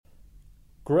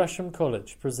Gresham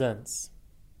College presents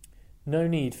No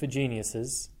Need for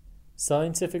Geniuses,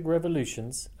 Scientific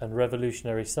Revolutions and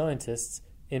Revolutionary Scientists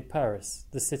in Paris,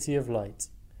 the City of Light,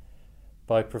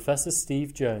 by Professor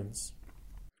Steve Jones.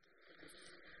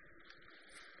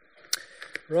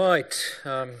 Right,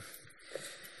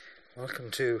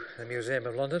 welcome to the Museum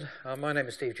of London. My name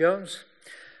is Steve Jones,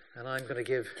 and I'm going to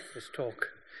give this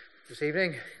talk this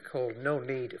evening called No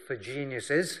Need for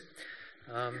Geniuses.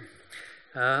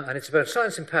 And it's about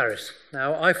science in Paris.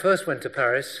 Now, I first went to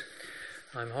Paris,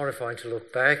 I'm horrified to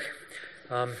look back,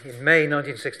 in May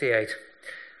 1968.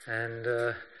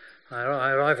 And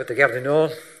I arrived at the Gare du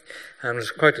Nord and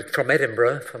was quoted from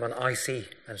Edinburgh, from an icy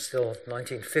and still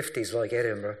 1950s like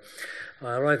Edinburgh.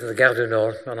 I arrived at the Gare du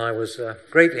Nord and I was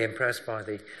greatly impressed by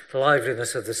the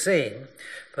liveliness of the scene,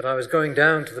 but I was going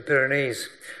down to the Pyrenees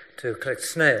to collect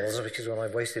snails, which is what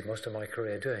I've wasted most of my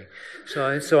career doing.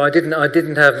 So I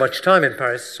didn't have much time in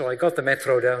Paris, so I got the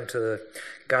metro down to the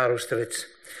Gare Austerlitz.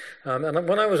 And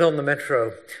when I was on the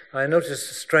metro, I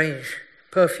noticed a strange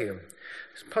perfume.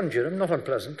 It's pungent, not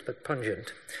unpleasant, but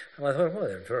pungent. And I thought, well,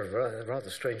 they're rather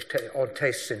strange, odd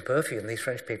tastes in perfume these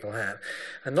French people have.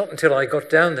 And not until I got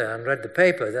down there and read the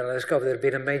paper that I discovered there had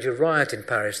been a major riot in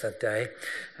Paris that day,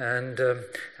 and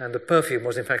the perfume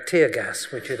was in fact tear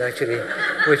gas, which had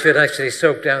actually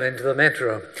soaked down into the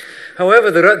metro. However,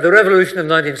 the revolution of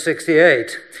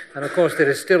 1968, and of course there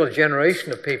is still a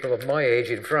generation of people of my age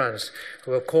in France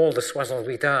who are called the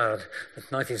soixante-huitards, the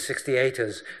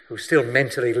 1968ers, who still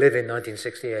mentally live in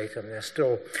 1968, and they're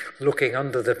still looking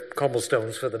under the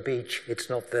cobblestones for the beach. It's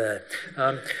not there.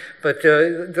 But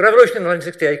the revolution of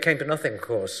 1968 came to nothing, of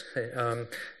course.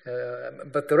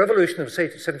 But the revolution of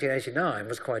 1789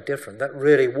 was quite different. That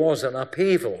really was an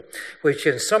upheaval, which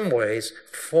in some ways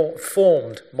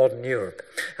formed modern Europe.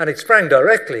 And it sprang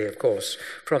directly, of course,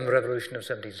 from the revolution of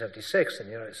 1776 in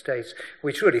the United States,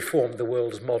 which really formed the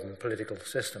world's modern political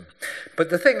system. But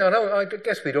the thing, I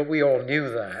guess we all knew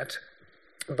that,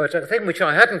 but the thing which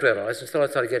I hadn't realised until I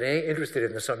started getting interested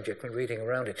in the subject and reading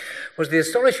around it was the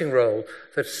astonishing role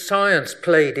that science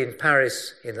played in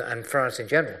Paris and France in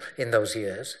general in those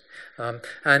years,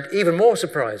 and even more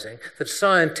surprising, that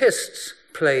scientists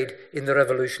played in the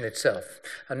revolution itself.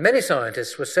 And many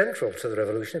scientists were central to the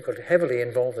revolution, got heavily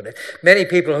involved in it. Many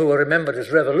people who were remembered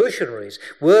as revolutionaries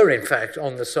were in fact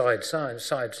on the side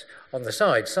scientists.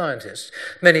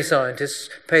 Many scientists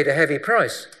paid a heavy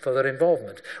price for their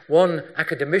involvement. One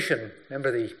academician, member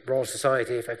of the Royal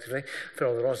Society effectively,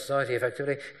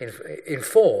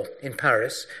 in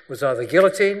Paris, was either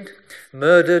guillotined,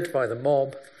 murdered by the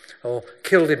mob, or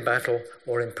killed in battle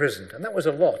or imprisoned. And that was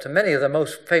a lot. And many of the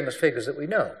most famous figures that we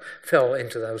know fell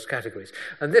into those categories.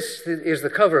 And this is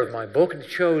the cover of my book, and it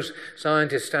shows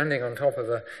scientists standing on top of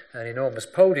an enormous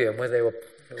podium where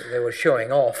they were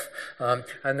showing off,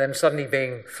 and then suddenly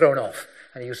being thrown off.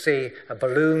 And you see a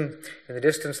balloon in the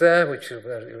distance there, which it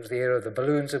was the era of the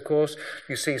balloons, of course.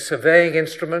 You see surveying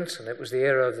instruments, and it was the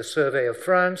era of the Survey of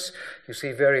France. You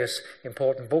see various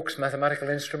important books, mathematical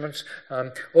instruments,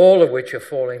 all of which are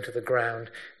falling to the ground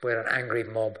where an angry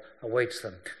mob awaits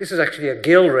them. This is actually a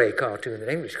Gilray cartoon, an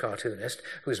English cartoonist,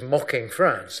 who's mocking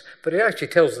France, but it actually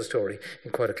tells the story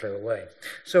in quite a clever way.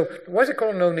 So why is it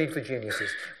called No Need for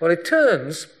Geniuses? Well, it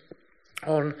turns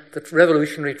on the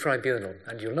Revolutionary Tribunal.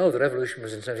 And you'll know the revolution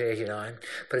was in 1789,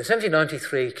 but in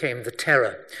 1793 came the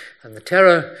Terror. And the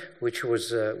Terror, which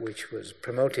was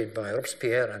promoted by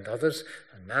Robespierre and others,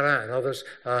 and Marat and others,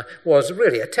 was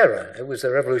really a terror. It was a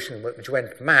revolution which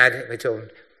went mad of its own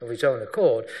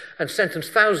accord, and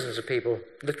sentenced thousands of people,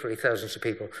 literally thousands of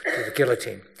people, to the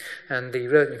guillotine, and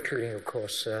including, of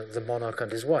course, the monarch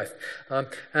and his wife.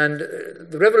 And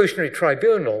the Revolutionary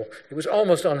Tribunal, it was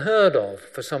almost unheard of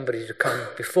for somebody to come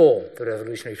before the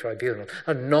Revolutionary Tribunal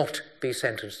and not be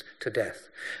sentenced to death.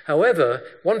 However,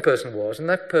 one person was, and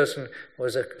that person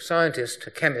was a scientist,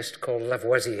 a chemist called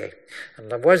Lavoisier.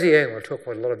 And Lavoisier, and we'll talk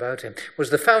quite a lot about him,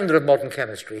 was the founder of modern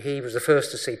chemistry. He was the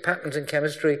first to see patterns in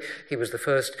chemistry. He was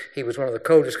one of the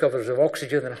co-discoverers of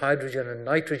oxygen and hydrogen and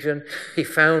nitrogen. He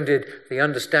founded the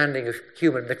understanding of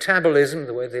human metabolism,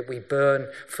 the way that we burn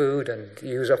food and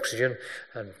use oxygen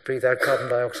and breathe out carbon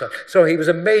dioxide. So he was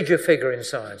a major figure in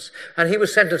science. And he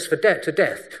was sentenced to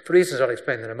death, for reasons I'll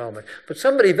explain in a moment. But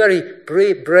somebody very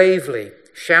bravely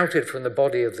shouted from the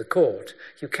body of the court,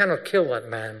 "You cannot kill that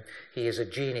man, he is a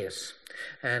genius."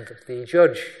 And the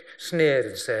judge sneered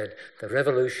and said, "The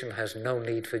revolution has no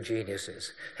need for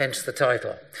geniuses," hence the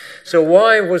title. So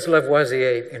why was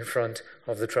Lavoisier in front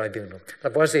of the tribunal?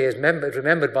 Lavoisier is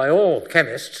remembered by all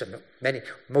chemists and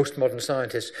most modern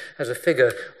scientists as a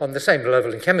figure on the same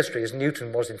level in chemistry as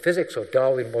Newton was in physics or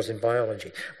Darwin was in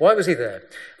biology. Why was he there?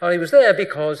 Well, he was there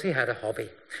because he had a hobby,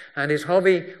 and his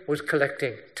hobby was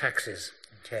collecting taxes.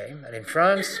 Okay, and in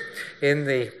France, in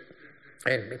the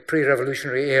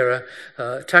pre-revolutionary era,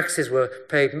 taxes were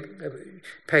paid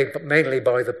mainly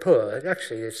by the poor.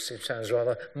 Actually, it sounds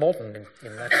rather modern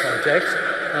in that context.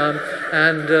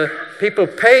 And people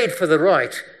paid for the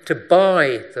right to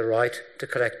buy the right to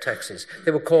collect taxes.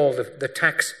 They were called the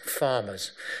tax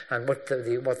farmers. And what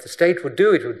the state would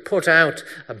do, it would put out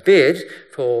a bid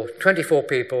for 24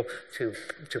 people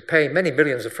to pay many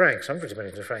millions of francs, hundreds of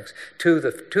millions of francs, to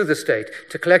the state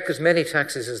to collect as many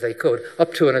taxes as they could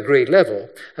up to an agreed level.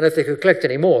 And if they could collect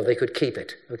any more, they could keep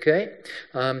it. Okay,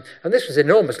 and this was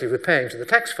enormously repaying to the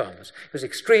tax farmers. It was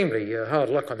extremely hard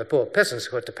luck on the poor peasants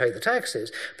who had to pay the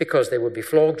taxes, because they would be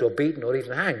flogged or beaten or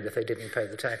even hanged if they didn't pay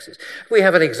the taxes. We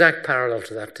have an exact parallel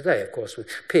to that today, of course, with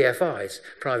PFIs,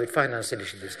 private finance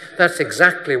initiatives. That's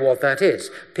exactly what that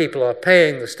is. People are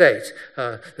paying the state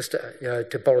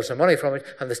to borrow some money from it,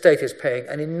 and the state is paying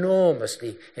an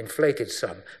enormously inflated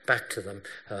sum back to them,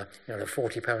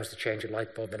 £40 to change a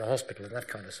light bulb in a hospital and that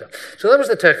kind of stuff. So that was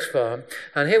the tax farm,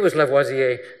 and here was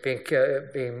Lavoisier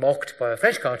being mocked by a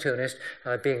French cartoonist,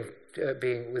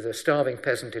 being with a starving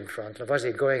peasant in front,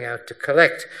 Lavoisier going out to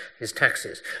collect his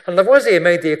taxes. And Lavoisier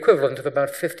made the equivalent of about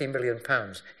 £50 million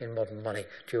in modern money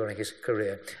during his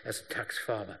career as a tax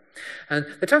farmer. And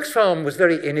the tax farm was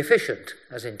very inefficient,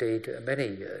 as indeed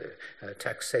many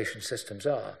taxation systems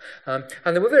are. And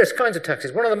there were various kinds of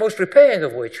taxes, one of the most repaying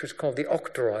of which was called the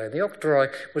octroi. And the octroi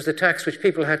was the tax which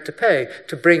people had to pay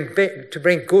to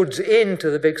bring goods into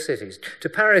the big cities, to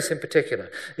Paris in particular.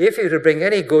 If you were to bring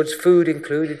any goods, food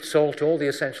included, salt, all the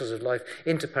essentials of life,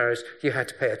 into Paris, you had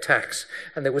to pay a tax.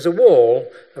 And there was a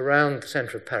wall around the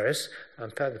centre of Paris.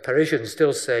 The Parisians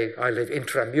still say, I live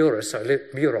intramuros,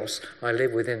 I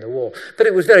live within the wall. But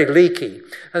it was very leaky,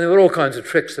 and there were all kinds of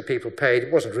tricks that people paid.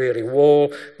 It wasn't really a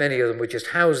wall. Many of them were just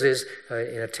houses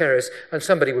in a terrace, and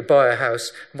somebody would buy a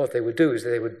house, and what they would do is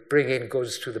they would bring in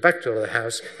goods to the back door of the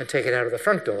house and take it out of the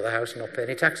front door of the house and not pay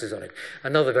any taxes on it.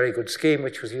 Another very good scheme,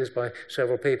 which was used by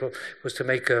several people, was to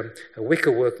make a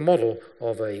wickerwork model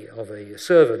of a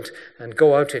servant and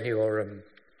go out in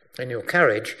your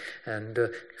carriage and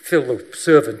fill the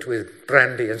servant with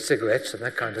brandy and cigarettes and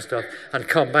that kind of stuff, and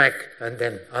come back and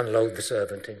then unload the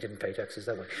servant, and didn't pay taxes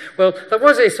that way. Well,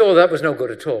 Lavoisier saw that was no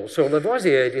good at all. So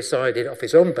Lavoisier decided off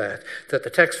his own bat that the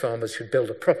tax farmers should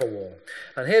build a proper wall.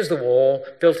 And here's the wall,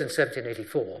 built in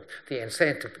 1784, the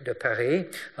Enceinte de Paris,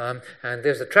 and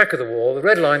there's the track of the wall. The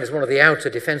red line is one of the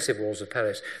outer defensive walls of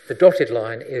Paris. The dotted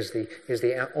line is the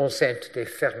Enceinte des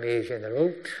Fermiers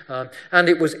Généraux, and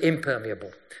it was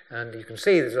impermeable. And you can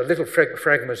see there's a little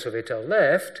fragments of it are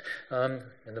left,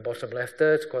 in the bottom left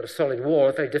there. It's quite a solid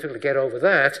wall, very difficult to get over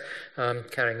that,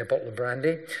 carrying a bottle of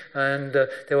brandy. And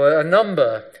there were a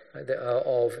number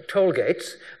of toll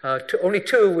gates, only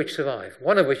two of which survive.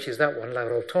 One of which is that one, La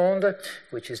Rotonde,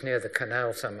 which is near the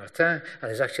Canal Saint-Martin,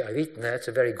 and I've eaten there. It's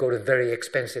a very good and very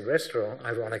expensive restaurant,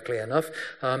 ironically enough.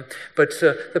 But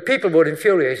the people were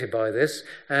infuriated by this,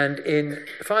 and in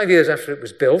 5 years after it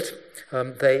was built,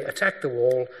 they attacked the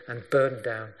wall and burned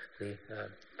down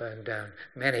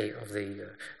many of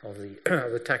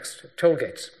the tax toll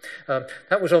gates.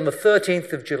 That was on the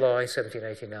 13th of July,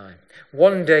 1789.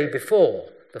 One day before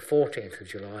the 14th of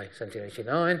July,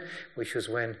 1789, which was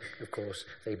when, of course,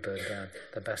 they burned down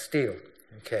the Bastille.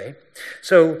 Okay,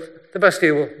 so the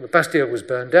Bastille was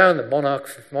burned down. The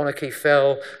monarchy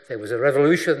fell. There was a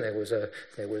revolution. There was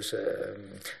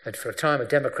for a time a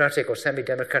democratic or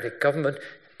semi-democratic government.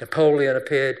 Napoleon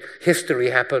appeared. History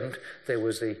happened. There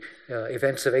was the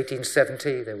events of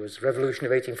 1870. There was revolution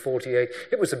of 1848.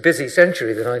 It was a busy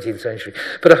century, the 19th century.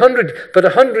 But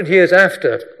 100 years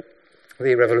after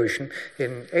the revolution,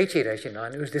 in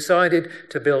 1889, it was decided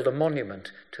to build a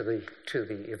monument to the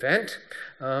event,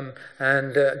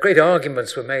 and great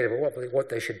arguments were made about what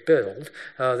they should build.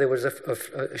 There was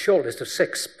a short list of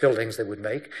 6 buildings they would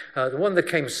make. The one that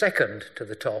came second to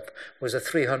the top was a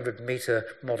 300-metre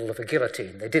model of a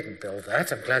guillotine. They didn't build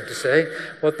that, I'm glad to say.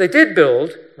 What they did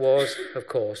build was, of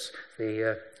course,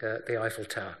 the Eiffel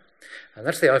Tower. And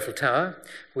that's the Eiffel Tower,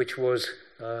 which was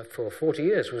for 40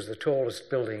 years was the tallest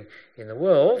building in the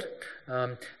world,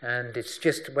 and it's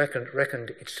just reckoned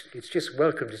it's just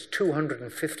welcomed its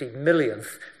 250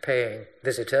 millionth paying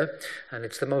visitor, and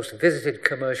it's the most visited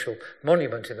commercial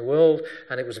monument in the world,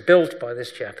 and it was built by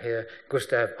this chap here,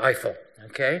 Gustave Eiffel.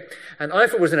 Okay, and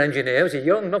Eiffel was an engineer. He was a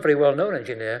young, not very well-known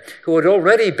engineer who had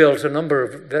already built a number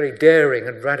of very daring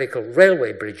and radical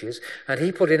railway bridges, and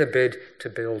he put in a bid to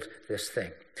build this thing.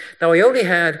 Now, he only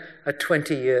had a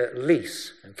 20-year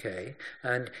lease, okay,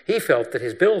 and he felt that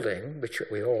his building, which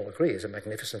we all agree is a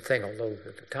magnificent thing, although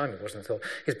at the time it wasn't thought,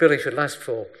 his building should last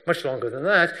for much longer than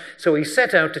that, so he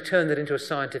set out to turn it into a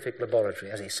scientific laboratory.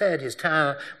 As he said, his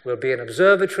tower will be an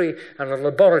observatory and a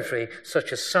laboratory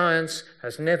such as science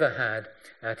has never had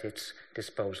at its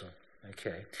disposal.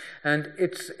 Okay, and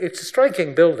it's a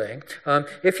striking building.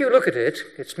 If you look at it,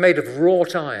 it's made of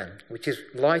wrought iron, which is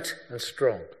light and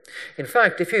strong. In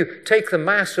fact, if you take the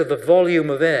mass of the volume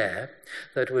of air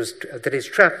that is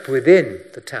trapped within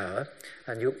the tower,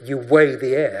 and you weigh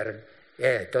the air, and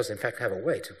air does in fact have a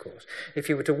weight, of course. If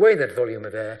you were to weigh that volume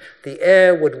of air, the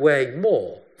air would weigh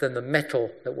more than the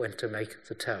metal that went to make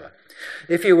the tower.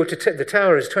 If you were to the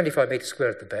tower is 25 meters square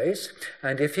at the base,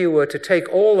 and if you were to take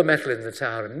all the metal in the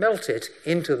tower and melt it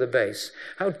into the base,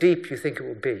 how deep do you think it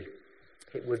would be?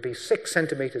 It would be 6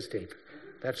 centimeters deep.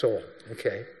 That's all,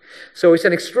 okay? So it's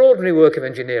an extraordinary work of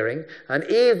engineering, and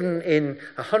even in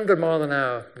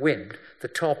 100-mile-an-hour wind, the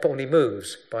top only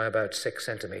moves by about 6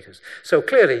 centimeters. So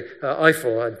clearly,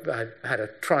 Eiffel had a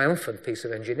triumphant piece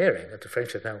of engineering that the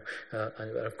French are now,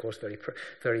 of course,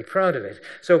 very proud of it.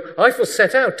 So Eiffel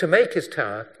set out to make his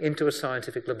tower into a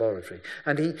scientific laboratory,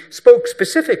 and he spoke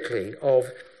specifically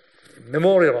of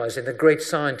memorializing the great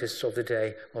scientists of the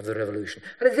day of the revolution.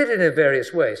 And he did it in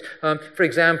various ways. For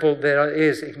example, there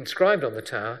is inscribed on the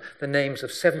tower the names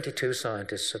of 72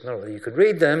 scientists. I don't know whether you could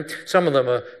read them. Some of them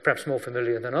are perhaps more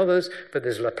familiar than others, but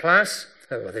there's Laplace,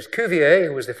 there's Cuvier,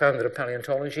 who was the founder of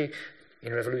paleontology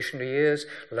in revolutionary years,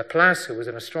 Laplace, who was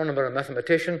an astronomer and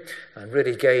mathematician and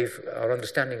really gave us our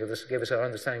understanding of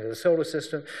the solar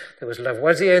system. There was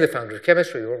Lavoisier, the founder of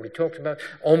chemistry, we already talked about.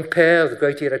 Ampère, the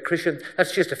great electrician.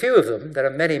 That's just a few of them. There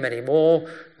are many, many more.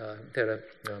 There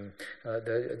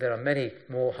are many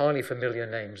more highly familiar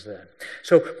names there.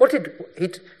 So what did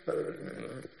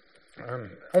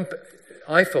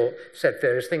Eiffel set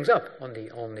various things up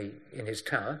in his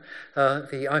tower.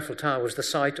 The Eiffel Tower was the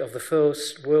site of the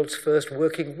world's first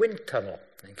working wind tunnel.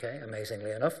 Okay,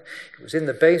 amazingly enough, it was in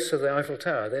the base of the Eiffel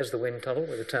Tower. There's the wind tunnel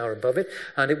with the tower above it,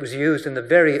 and it was used in the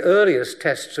very earliest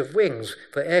tests of wings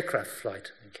for aircraft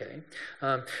flight. Okay,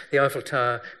 the Eiffel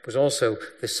Tower was also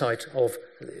the site of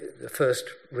the first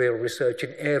real research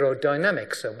in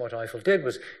aerodynamics. And what Eiffel did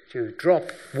was to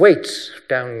drop weights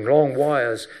down long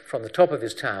wires from the top of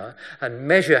his tower and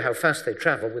measure how fast they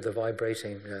travel with the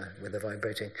vibrating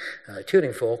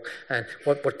tuning fork, and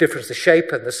what difference the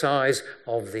shape and the size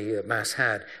of the mass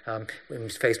had when he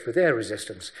was faced with air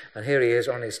resistance. And here he is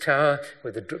on his tower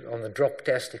on the drop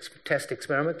test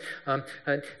experiment. And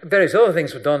various other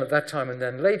things were done at that time, and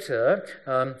then later,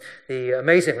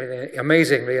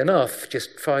 amazingly enough,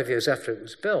 just 5 years after it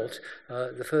was built,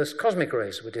 the first cosmic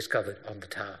rays were discovered on the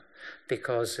tower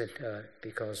because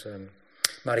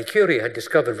Marie Curie had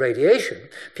discovered radiation.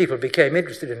 People became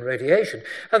interested in radiation,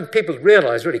 and people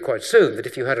realized really quite soon that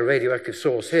if you had a radioactive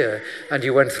source here and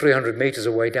you went 300 meters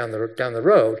away down the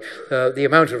road, the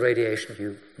amount of radiation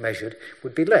you measured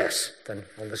would be less than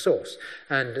on the source.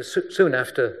 And soon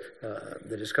after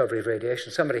the discovery of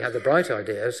radiation, somebody had the bright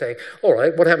idea of saying, all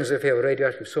right, what happens if you have a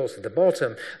radioactive source at the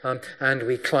bottom and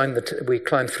we climb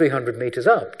 300 meters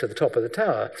up to the top of the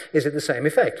tower? Is it the same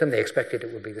effect? And they expected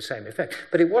it would be the same effect.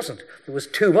 But it wasn't. There was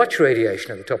too much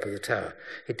radiation at the top of the tower.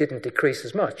 It didn't decrease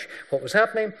as much. What was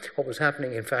happening,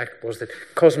 in fact, was that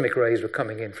cosmic rays were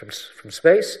coming in from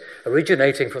space,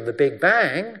 originating from the Big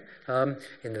Bang,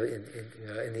 in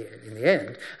the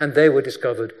end, and they were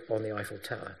discovered on the Eiffel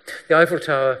Tower. The Eiffel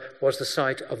Tower was the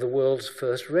site of the world's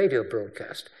first radio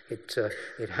broadcast. It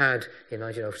had, in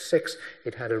 1906,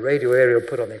 it had a radio aerial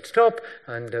put on its top,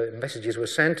 and messages were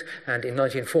sent. And in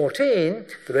 1914,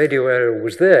 the radio aerial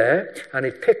was there, and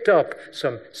it picked up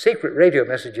some secret radio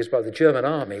messages by the German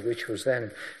army, which was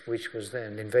then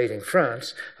invading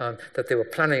France, that they were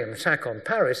planning an attack on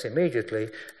Paris immediately,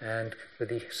 and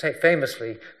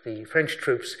famously, the French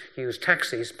troops used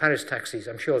taxis, Paris taxis.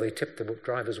 I'm sure they tipped the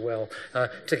drivers well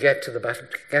to get to the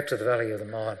Valley of the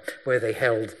Marne, where they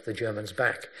held the Germans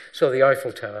back. So the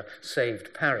Eiffel Tower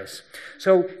saved Paris.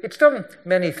 So it's done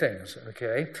many things.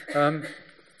 Okay, and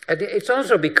it's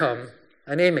also become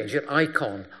an image, an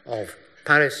icon of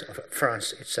Paris, of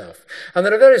France itself. And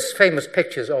there are various famous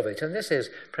pictures of it, and this is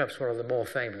perhaps one of the more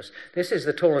famous. This is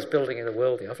the tallest building in the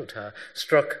world, the Eiffel Tower,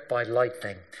 struck by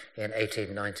lightning in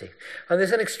 1890. And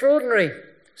there's an extraordinary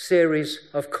series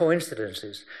of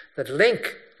coincidences that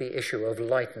link the issue of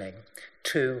lightning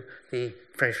to the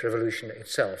French Revolution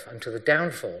itself and to the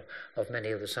downfall of many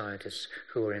of the scientists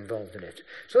who were involved in it.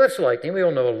 So that's lightning. We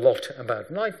all know a lot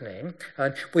about lightning,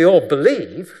 and we all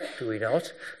believe, do we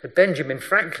not, that Benjamin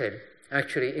Franklin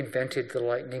actually invented the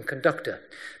lightning conductor.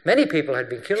 Many people had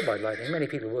been killed by lightning.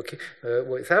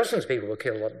 Thousands of people were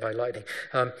killed by lightning.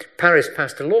 Paris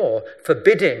passed a law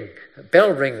forbidding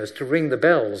bell ringers to ring the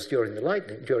bells during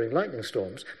lightning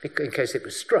storms in case it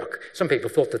was struck. Some people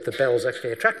thought that the bells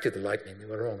actually attracted the lightning. They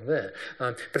were wrong there.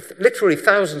 But literally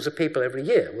thousands of people every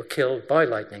year were killed by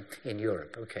lightning in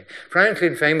Europe. Okay.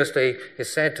 Franklin famously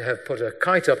is said to have put a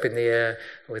kite up in the air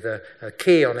with a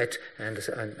key on it and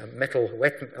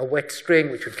a wet string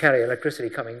which would carry electricity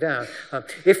coming down.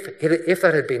 If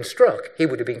that had been struck, he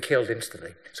would have been killed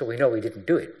instantly. So we know he didn't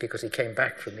do it because he came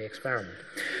back from the experiment.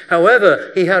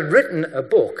 However, he had written a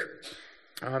book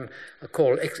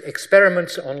called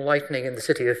Experiments on Lightning in the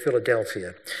City of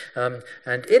Philadelphia.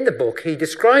 And in the book, he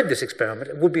described this experiment.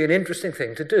 It would be an interesting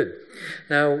thing to do.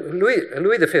 Now,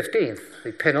 Louis XV,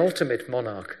 the penultimate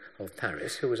monarch of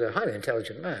Paris, who was a highly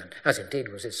intelligent man, as indeed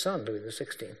was his son, Louis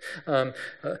XVI,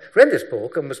 read this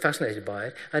book and was fascinated by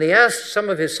it, and he asked some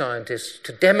of his scientists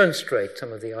to demonstrate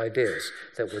some of the ideas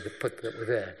that were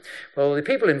there. Well, the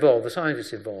people involved, the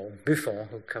scientists involved, Buffon,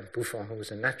 who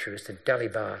was a naturalist, and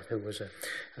Dalibard, who was a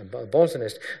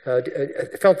botanist,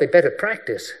 felt they better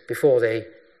practice before they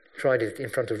tried it in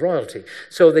front of royalty.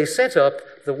 So they set up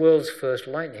the world's first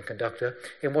lightning conductor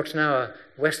in what's now a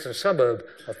western suburb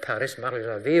of Paris,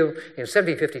 Marly-la-Ville, in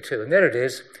 1752. And there it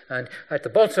is. And at the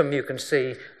bottom you can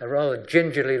see a rather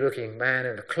gingerly looking man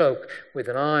in a cloak with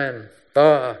an iron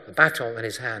bar, a baton in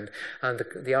his hand. And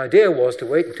the idea was to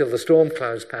wait until the storm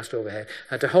clouds passed overhead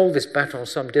and to hold this baton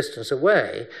some distance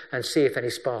away and see if any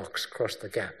sparks crossed the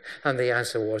gap. And the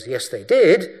answer was yes, they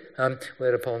did,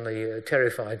 whereupon the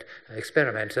terrified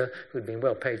experimenter, who had been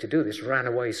well paid to do this, ran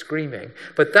away screaming.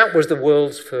 But that was the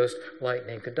world's first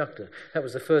lightning conductor. That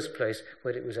was the first place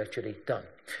where it was actually done.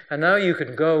 And now you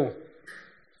can go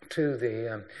to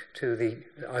the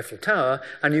Eiffel Tower,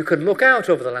 and you can look out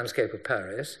over the landscape of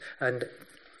Paris and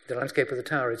the landscape of the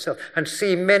tower itself, and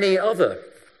see many other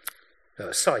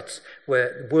sites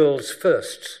where world's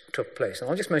firsts took place. And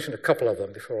I'll just mention a couple of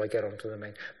them before I get on to the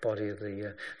main body of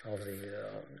the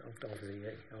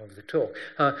talk.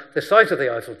 The site of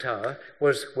the Eiffel Tower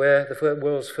was where the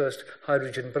world's first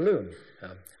hydrogen balloon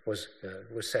was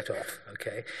set off.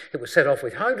 Okay, it was set off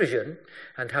with hydrogen,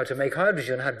 and how to make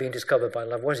hydrogen had been discovered by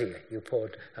Lavoisier. You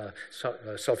poured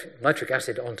nitric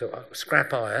acid onto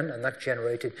scrap iron, and that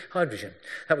generated hydrogen.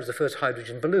 That was the first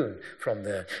hydrogen balloon from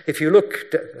there. If you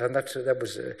looked,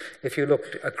 if you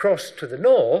looked across to the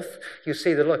north, you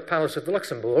see the Palace of the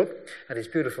Luxembourg and its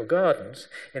beautiful gardens.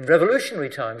 In revolutionary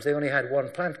times, they only had one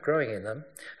plant growing in them,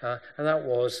 and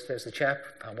there's the chap,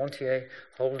 Parmentier,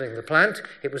 holding the plant.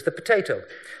 It was the potato.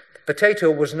 The potato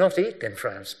was not eaten in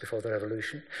France before the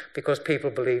Revolution because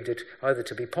people believed it either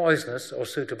to be poisonous or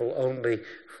suitable only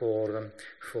for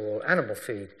animal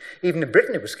feed. Even in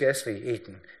Britain, it was scarcely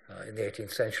eaten in the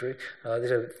 18th century.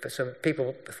 Some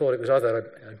people thought it was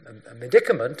either a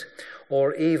medicament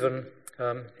or even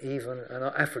an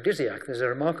aphrodisiac. There's a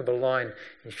remarkable line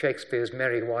in Shakespeare's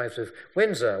Merry Wives of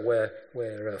Windsor where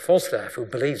Falstaff, who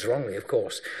believes wrongly, of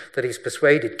course, that he's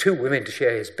persuaded two women to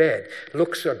share his bed,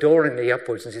 looks adoringly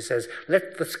upwards and he says,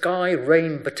 "Let the sky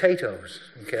rain potatoes."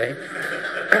 Okay?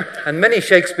 And many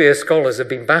Shakespeare scholars have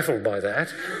been baffled by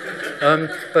that.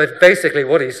 But basically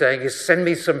what he's saying is, send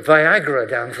me some Viagra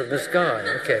down from the sky.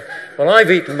 Okay. Well,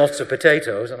 I've eaten lots of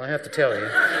potatoes, and I have to tell you.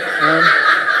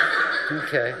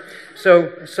 Okay.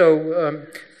 So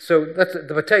that's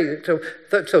the potato.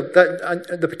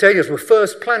 The potatoes were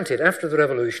first planted after the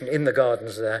Revolution in the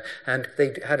gardens there, and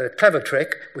they had a clever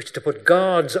trick, which is to put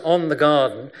guards on the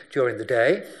garden during the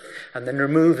day, and then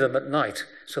remove them at night.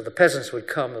 So the peasants would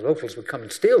come, the locals would come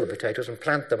and steal the potatoes and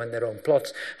plant them in their own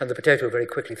plots, and the potato very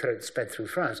quickly spread through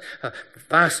France,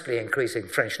 vastly increasing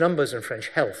French numbers and French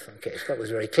health. Okay, so that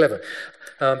was very clever.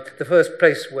 The first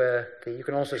place where you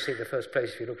can also see the first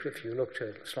place if you look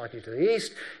slightly to the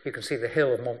east, you can see the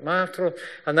hill of Montmartre,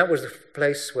 and that was the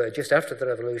place where just after the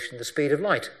Revolution the speed of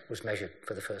light was measured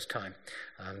for the first time.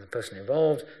 The person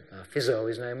involved, Fizeau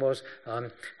his name was,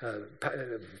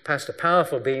 passed a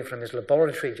powerful beam from his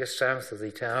laboratory just south of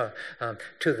the Tower,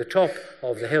 to the top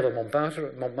of the hill of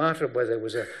Montmartre, where there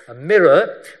was a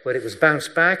mirror where it was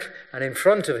bounced back, and in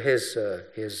front of his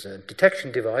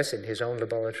detection device in his own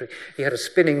laboratory, he had a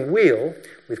spinning wheel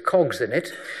with cogs in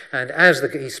it, and as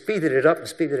he speeded it up and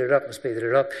speeded it up and speeded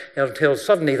it up until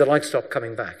suddenly the light stopped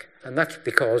coming back. And that's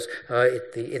because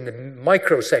in the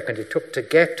microsecond it took to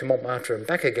get to Montmartre and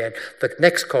back again, the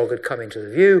next cog had come into the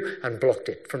view and blocked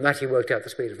it. From that he worked out the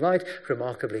speed of light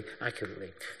remarkably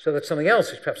accurately. So that's something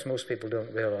else which perhaps most people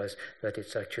don't realise, that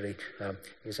it's actually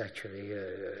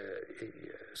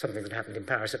something that happened in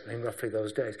Paris in roughly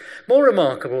those days. More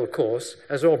remarkable, of course,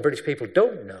 as all British people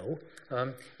don't know,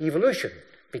 evolution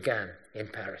began in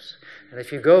Paris. And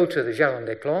if you go to the Jardin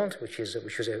des Plantes, which was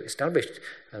established,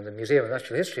 and the Museum of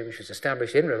Natural History, which was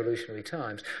established in revolutionary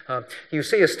times, you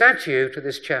see a statue to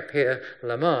this chap here,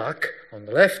 Lamarck, on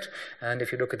the left, and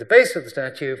if you look at the base of the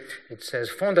statue, it says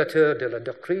Fondateur de la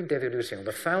doctrine d'évolution,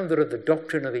 the founder of the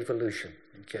doctrine of evolution.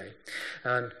 Okay,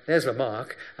 and there's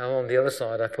Lamarck, and on the other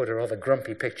side I put a rather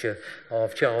grumpy picture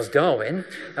of Charles Darwin,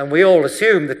 and we all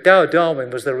assumed that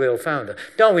Darwin was the real founder.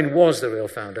 Darwin was the real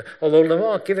founder, although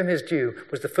Lamarck, give him his due,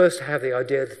 was the first to have the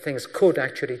idea that things could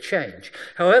actually change.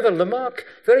 However, Lamarck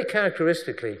very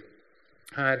characteristically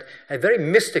had a very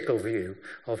mystical view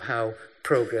of how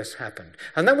progress happened.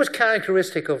 And that was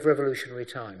characteristic of revolutionary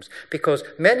times, because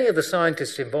many of the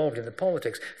scientists involved in the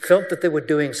politics felt that they were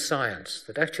doing science,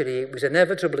 that actually it was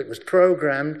inevitable, it was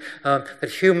programmed,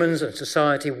 that humans and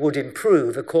society would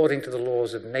improve according to the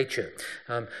laws of nature.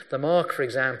 Lamarck, for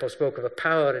example, spoke of a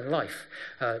power in life.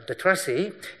 De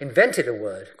Tracy invented a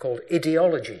word called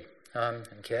ideology.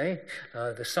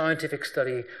 The scientific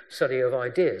study of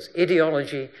ideas.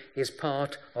 Ideology is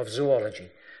part of zoology.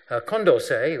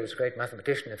 Condorcet, who was a great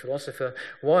mathematician and philosopher,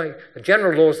 why the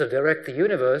general laws that direct the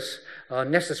universe are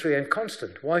necessary and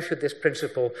constant. Why should this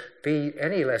principle be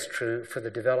any less true for the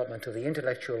development of the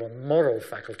intellectual and moral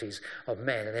faculties of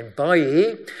men? And then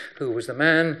Bailly, who was the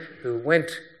man who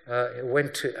went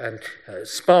to and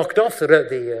sparked off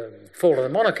the fall of the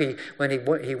monarchy when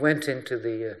he went into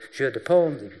the Jeu de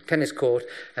Paume, the tennis court,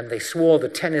 and they swore the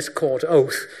tennis court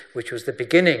oath, which was the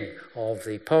beginning of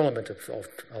the Parliament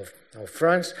of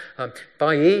France.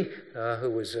 Bailly, who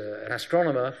was an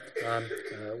astronomer,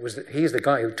 he's the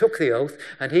guy who took the oath,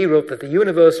 and he wrote that the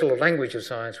universal language of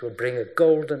science will bring a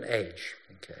golden age.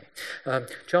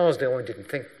 Charles Darwin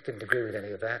didn't agree with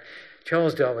any of that.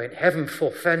 Charles Darwin, heaven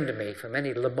forfend me from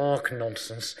any Lamarck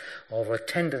nonsense of a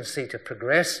tendency to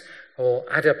progress or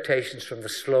adaptations from the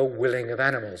slow willing of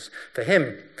animals. For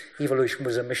him, evolution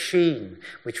was a machine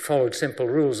which followed simple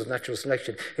rules of natural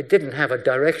selection. It didn't have a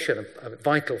direction, a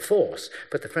vital force,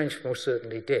 but the French most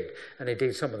certainly did. And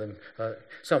indeed, some of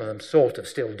them sort of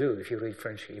still do, if you read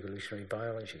French evolutionary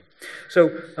biology. So,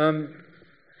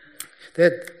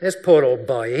 there's poor old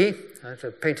Bailly. That's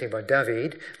a painting by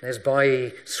David. There's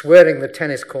Bailly swearing the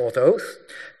tennis court oath.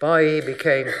 Bailly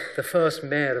became the first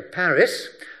mayor of Paris.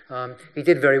 He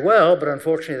did very well, but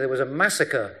unfortunately there was a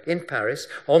massacre in Paris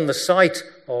on the site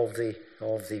of the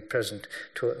present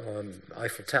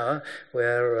Eiffel Tower,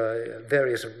 where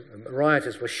various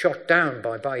rioters were shot down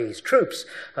by Bailly's troops.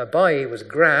 Bailly was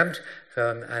grabbed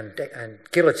and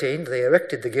guillotined. They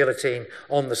erected the guillotine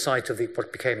on the site of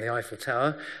what became the Eiffel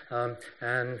Tower,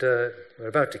 and were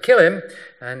about to kill him,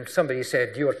 and somebody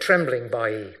said, "You are trembling,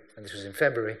 Bailly." And this was in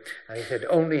February, and he said,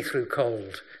 "Only through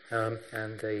cold."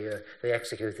 And they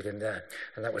executed him there.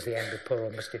 And that was the end of poor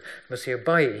old Monsieur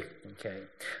Bailly.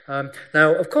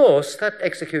 Now, of course, that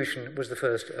execution was the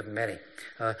first of many.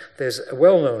 There's a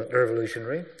well-known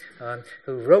revolutionary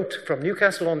who wrote from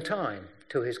Newcastle on Tyne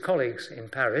to his colleagues in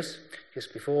Paris,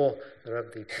 just before the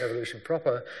revolution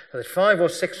proper, that 500 or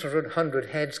 600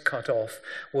 heads cut off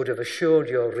would have assured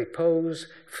your repose,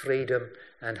 freedom,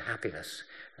 and happiness.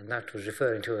 And that was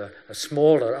referring to a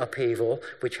smaller upheaval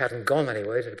which hadn't gone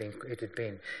anywhere. It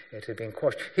had been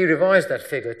quashed. He revised that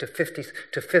figure to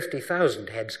 50,000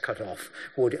 heads cut off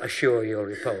would assure your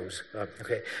repose.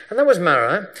 And that was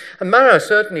Marat. And Marat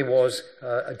certainly was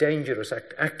a dangerous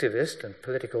activist and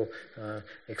political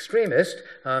extremist.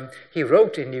 He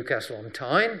wrote in Newcastle on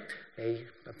Tyne a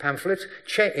pamphlet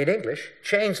in English,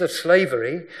 Chains of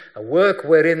Slavery, a work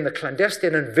wherein the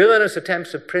clandestine and villainous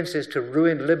attempts of princes to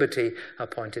ruin liberty are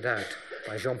pointed out,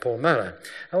 by Jean-Paul Marat.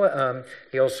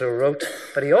 He also wrote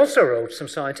some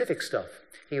scientific stuff.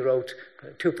 He wrote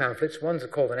two pamphlets. One's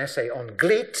called an essay on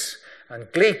Gleets,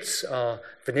 and gleats are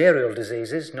venereal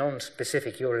diseases,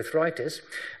 non-specific urethritis,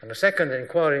 and a second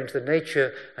inquiry into the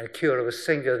nature and cure of a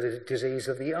singular disease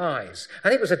of the eyes.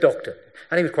 And he was a doctor,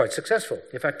 and he was quite successful.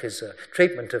 In fact, his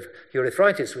treatment of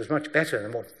urethritis was much better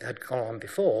than what had gone on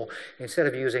before. Instead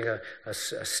of using a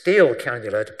steel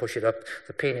cannula to push it up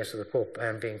the penis of the poor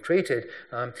man being treated,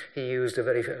 he used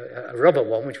a rubber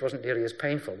one, which wasn't nearly as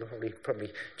painful,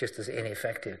 probably just as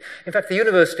ineffective. In fact, the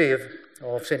University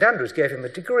of St Andrews gave him a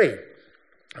degree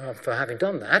for having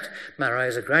done that. Marat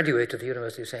is a graduate of the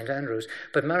University of St Andrews,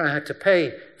 but Marat had to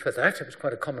pay for that. It was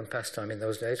quite a common pastime in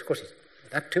those days. Of course,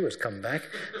 that too has come back.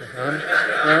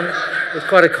 It was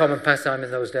quite a common pastime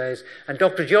in those days. And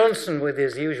Dr. Johnson, with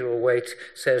his usual weight,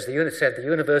 said the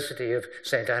University of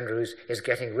St Andrews is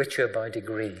getting richer by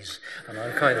degrees. And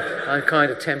I'm kind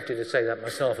of tempted to say that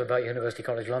myself about University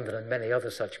College London and many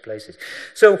other such places.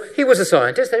 So he was a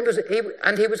scientist, and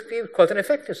he was quite an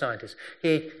effective scientist.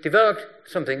 He developed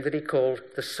something that he called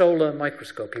the solar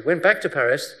microscope. He went back to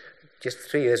Paris just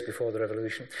 3 years before the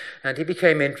Revolution, and he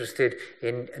became interested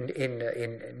in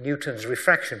Newton's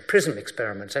refraction prism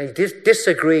experiments, and he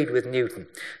disagreed with Newton.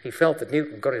 He felt that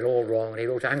Newton got it all wrong, and he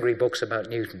wrote angry books about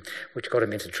Newton, which got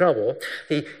him into trouble.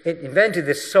 He invented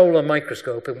this solar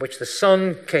microscope in which the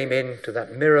sun came into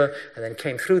that mirror and then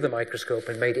came through the microscope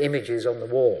and made images on the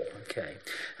wall. Okay,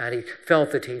 and he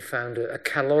felt that he found a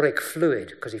caloric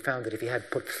fluid, because he found that if he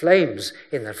had put flames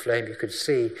in that flame, you could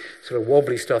see sort of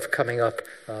wobbly stuff coming up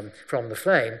from the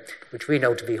flame, which we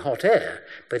know to be hot air.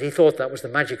 But he thought that was the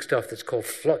magic stuff that's called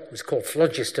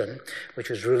phlogiston, which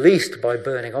was released by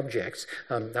burning objects.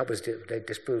 That was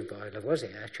disproved by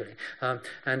Lavoisier, actually.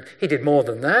 And he did more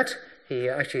than that. He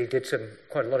actually did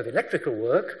quite a lot of electrical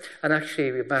work, and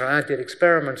actually Marat did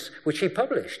experiments which he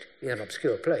published in an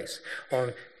obscure place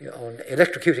on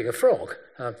electrocuting a frog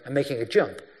and making it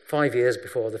jump 5 years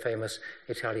before the famous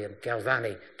Italian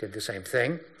Galvani did the same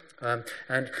thing. And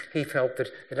he felt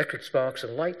that electric sparks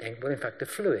and lightning were in fact a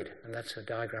fluid, and that's a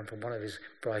diagram from one of his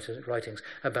writings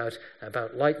about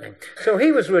lightning. So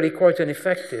he was really quite an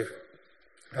effective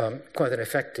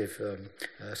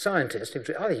scientist. I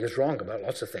think he was wrong about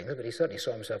lots of things, but he certainly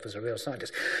saw himself as a real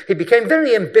scientist. He became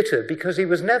very embittered because he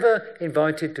was never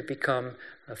invited to become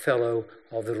a fellow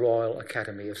of the Royal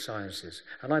Academy of Sciences.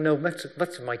 And I know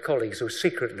lots of my colleagues who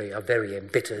secretly are very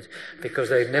embittered because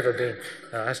they've never been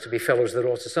asked to be fellows of the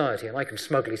Royal Society. And I can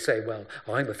smugly say, well,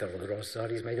 I'm a fellow of the Royal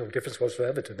Society. It's made no difference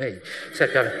whatsoever to me,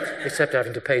 except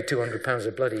having to pay £200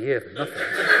 a bloody year for nothing.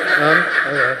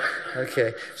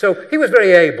 Okay. So he was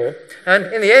very able.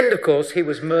 And in the end, of course, he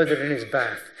was murdered in his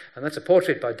bath. And that's a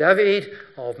portrait by David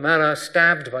of Marat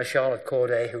stabbed by Charlotte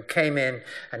Corday, who came in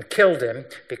and killed him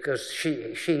because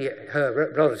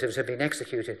her relatives had been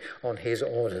executed on his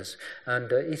orders. And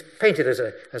he's painted as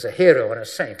a hero and a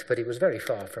saint, but he was very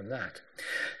far from that.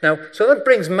 Now, so that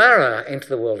brings Marat into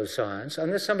the world of science,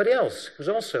 and there's somebody else who's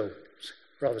also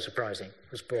rather surprising,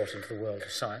 was brought into the world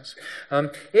of science.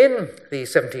 In the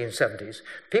 1770s,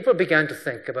 people began to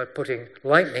think about putting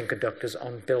lightning conductors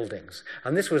on buildings.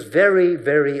 And this was very,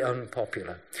 very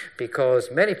unpopular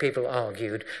because many people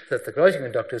argued that the lightning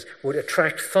conductors would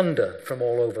attract thunder from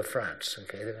all over France.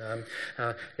 Okay?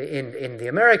 In the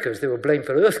Americas, they were blamed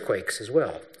for earthquakes as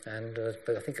well.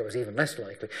 But I think it was even less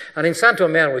likely. And in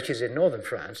Saint-Omer, which is in northern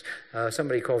France,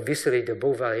 somebody called Vicery de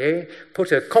Beauvalley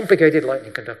put a complicated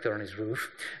lightning conductor on his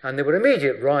roof, and there were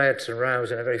immediate riots and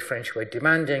rows in a very French way,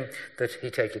 demanding that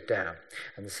he take it down.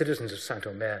 And the citizens of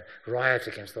Saint-Omer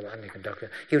rioted against the lightning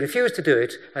conductor. He refused to do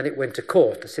it, and it went to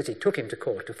court. The city took him to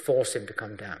court to force him to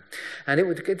come down. And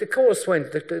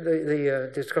the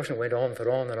discussion went on for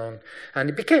on and on, and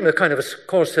it became a kind of a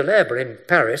cause célèbre in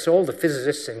Paris. All the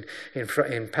physicists in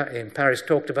Paris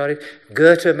talked about it.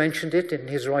 Goethe mentioned it in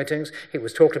his writings. It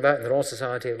was talked about in the Royal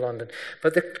Society of London.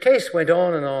 But the case went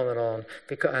on and on and on,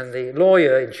 and the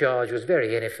lawyer in charge was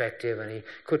very ineffective, and he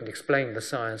couldn't explain the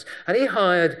science. And he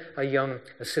hired a young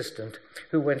assistant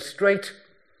who went straight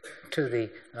to the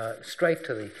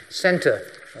centre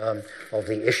of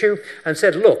the issue and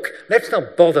said, look, let's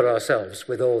not bother ourselves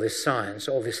with all this science,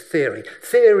 all this theory.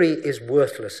 Theory is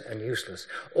worthless and useless.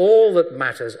 All that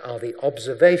matters are the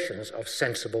observations of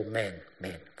sensible men,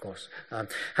 of course.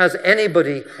 Has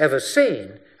anybody ever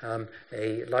seen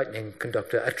a lightning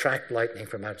conductor attract lightning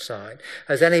from outside?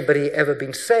 Has anybody ever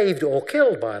been saved or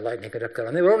killed by a lightning conductor?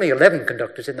 And there were only 11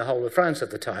 conductors in the whole of France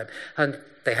at the time, and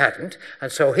they hadn't.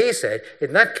 And so he said,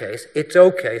 in that case, it's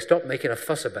okay, stop making a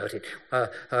fuss about it,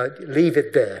 leave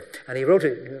it there. And he wrote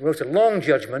a long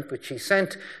judgment, which he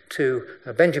sent to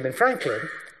Benjamin Franklin,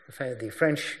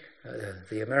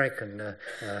 the American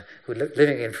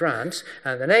living in France,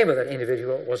 and the name of that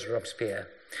individual was Robespierre.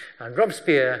 And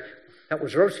Robespierre That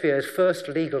was Robespierre's first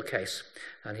legal case.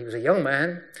 And he was a young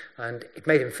man, and it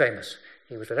made him famous.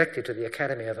 He was elected to the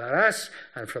Academy of Arras,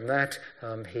 and from that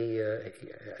he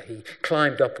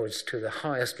climbed upwards to the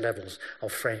highest levels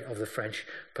of the French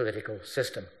political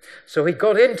system. So he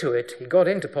got into it, he got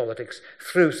into politics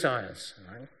through science.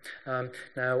 Right?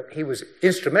 Now, he was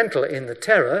instrumental in the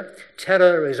Terror.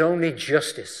 Terror is only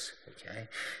justice. Okay?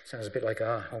 Sounds a bit like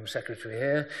our Home Secretary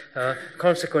here.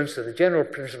 Consequence of the general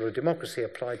principle of democracy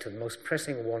applied to the most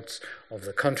pressing wants of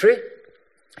the country.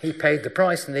 He paid the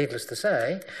price, needless to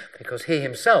say, because he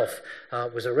himself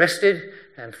was arrested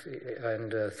and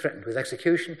threatened with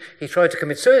execution. He tried to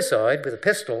commit suicide with a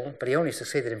pistol, but he only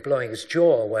succeeded in blowing his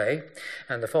jaw away.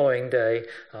 And the following day,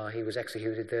 he was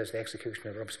executed. There's the execution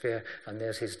of Robespierre, and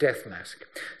there's his death mask.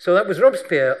 So that was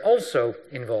Robespierre also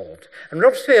involved. And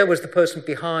Robespierre was the person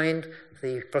behind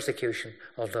the prosecution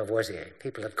of Lavoisier.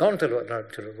 People have gone to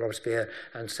Robespierre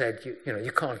and said,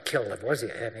 you can't kill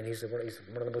Lavoisier. I mean, he's one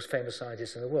of the most famous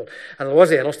scientists in the world. And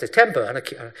Lavoisier lost his temper and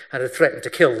had threatened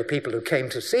to kill the people who came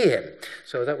to see him.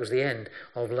 So that was the end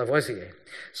of Lavoisier.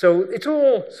 So it's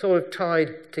all sort of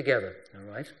tied together,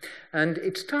 all right? And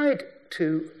it's tied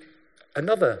to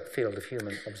another field of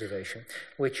human observation,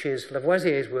 which is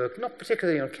Lavoisier's work, not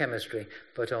particularly on chemistry,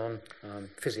 but on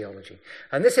physiology.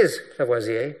 And this is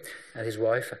Lavoisier and his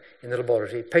wife in the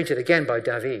laboratory, painted again by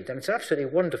David, and it's an absolutely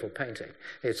wonderful painting.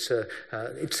 It's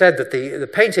said that the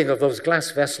painting of those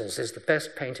glass vessels is the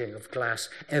best painting of glass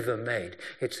ever made.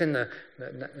 It's in the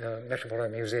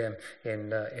Metropolitan Museum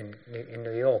in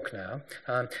New York now.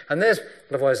 And there's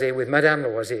Lavoisier with Madame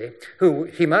Lavoisier, who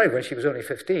he married when she was only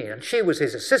 15, and she was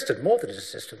his assistant, more than his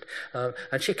assistant,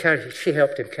 and she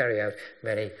helped him carry out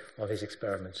many of his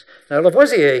experiments. Now,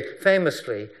 Lavoisier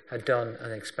famously had done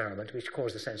an experiment which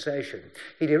caused a sensation.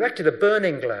 He'd erected a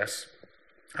burning glass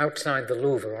outside the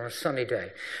Louvre on a sunny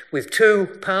day with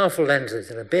two powerful lenses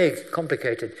and a big,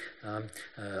 complicated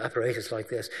apparatus like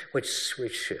this,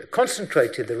 which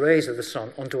concentrated the rays of the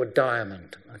sun onto a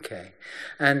diamond. Okay,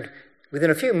 and within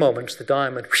a few moments, the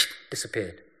diamond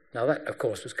disappeared. Now, that, of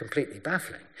course, was completely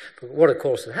baffling. But what, of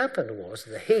course, had happened was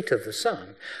the heat of the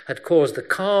sun had caused the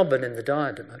carbon in the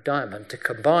diamond to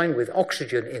combine with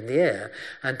oxygen in the air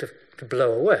and to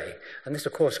blow away. And this,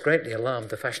 of course, greatly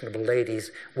alarmed the fashionable ladies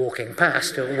walking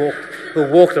past who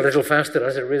walked a little faster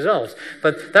as a result.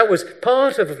 But that was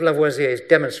part of Lavoisier's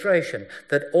demonstration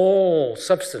that all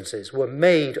substances were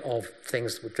made of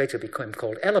things that would later become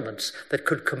called elements that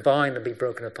could combine and be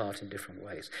broken apart in different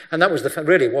ways. And that was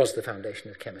really was the foundation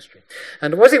of chemistry.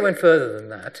 And Lavoisier went further than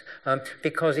that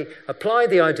because he applied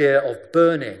the idea of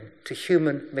burning to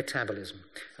human metabolism.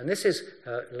 And this is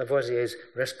Lavoisier's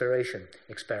respiration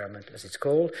experiment, as it's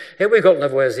called. Here we've got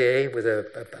Lavoisier with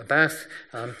a bath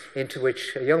into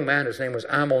which a young man whose name was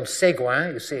Armand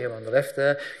Séguin, you see him on the left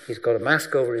there, he's got a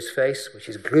mask over his face, which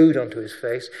is glued onto his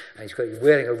face, and he's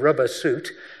wearing a rubber suit,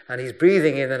 and he's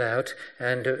breathing in and out,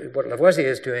 and what Lavoisier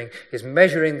is doing is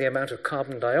measuring the amount of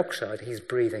carbon dioxide he's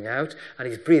breathing out, and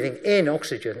he's breathing in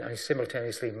oxygen, and he's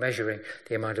simultaneously measuring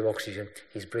the amount of oxygen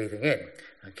he's breathing in.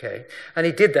 Okay, and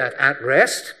he did that at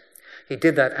rest, he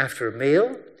did that after a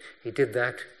meal, he did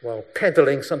that while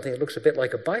pedaling something that looks a bit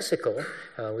like a bicycle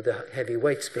with the heavy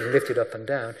weights being lifted up and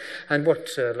down. And what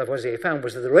Lavoisier found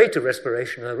was that the rate of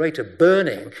respiration and the rate of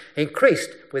burning increased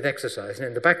with exercise. And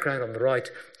in the background on the right,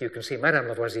 you can see Madame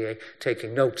Lavoisier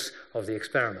taking notes of the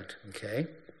experiment. Okay.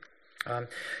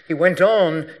 He went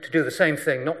on to do the same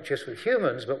thing, not just with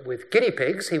humans, but with guinea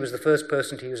pigs. He was the first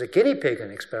person to use a guinea pig in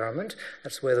an experiment.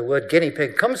 That's where the word guinea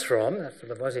pig comes from. That's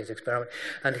Lavoisier's experiment.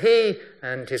 And he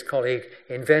and his colleague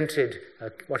invented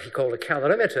what he called a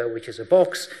calorimeter, which is a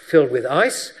box filled with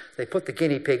ice. They put the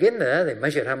guinea pig in there. They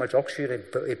measured how much oxygen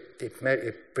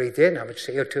it breathed in, how much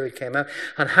CO2 it came out,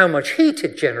 and how much heat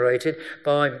it generated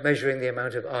by measuring the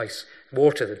amount of ice,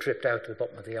 water that dripped out to the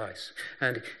bottom of the ice.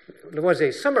 And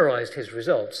Lavoisier summarized his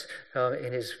results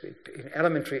in his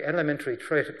elementary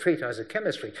treatise of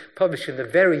chemistry, published in the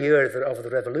very year of the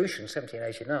Revolution,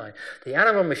 1789. The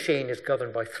animal machine is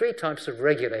governed by three types of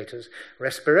regulators: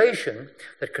 respiration,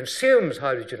 that consumes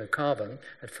hydrogen and carbon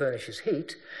and furnishes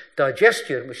heat;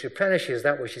 digestion, which replenishes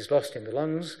that which is lost in the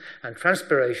lungs; and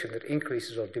transpiration, that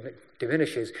increases or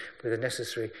diminishes with the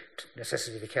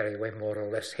necessity to carry away more or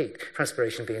less heat.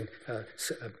 Transpiration being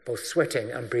both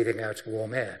sweating and breathing out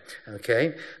warm air.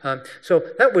 Okay, so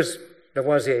that was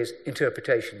Lavoisier's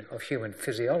interpretation of human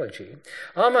physiology.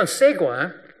 Armand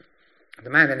Séguin, the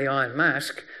man in the iron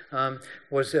mask,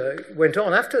 went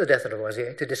on after the death of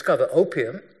Lavoisier to discover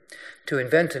opium, to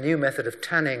invent a new method of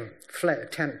tanning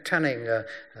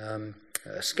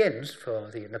skins for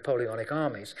the Napoleonic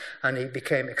armies, and he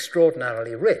became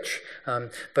extraordinarily rich.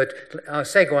 But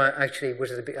Seguin actually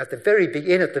was at the very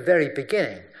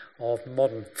beginning of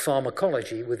modern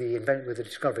pharmacology, with the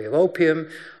discovery of opium,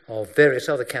 of various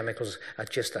other chemicals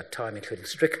at just that time, including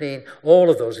strychnine.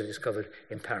 All of those are discovered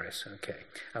in Paris. Okay,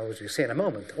 and as we'll see in a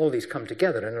moment, all these come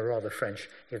together in a rather French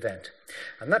event.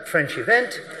 And that French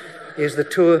event is the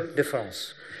Tour de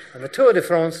France. And the Tour de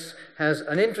France has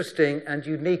an interesting and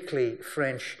uniquely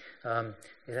French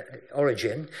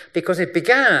origin, because it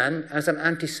began as an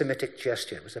anti-Semitic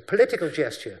gesture. It was a political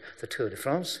gesture, the Tour de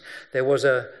France. There was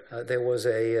a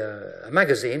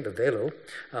magazine, the Vélo,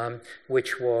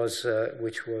 which was a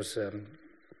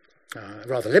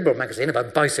rather liberal magazine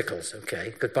about bicycles.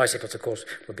 Okay, because bicycles, of course,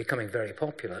 were becoming very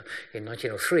popular in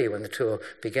 1903 when the tour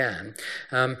began.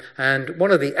 And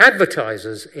one of the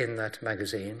advertisers in that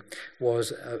magazine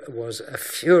was a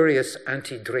furious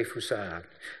anti-Dreyfusard.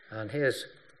 And here's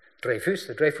Dreyfus,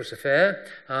 the Dreyfus Affair,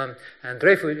 and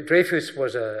Dreyfus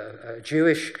was a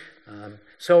Jewish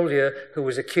soldier who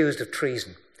was accused of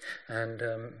treason. And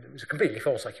it was a completely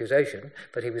false accusation,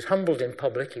 but he was humbled in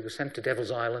public. He was sent to Devil's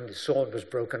Island. His sword was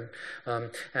broken.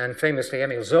 And famously,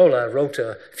 Émile Zola wrote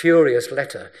a furious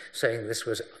letter saying this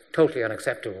was totally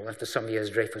unacceptable. After some years,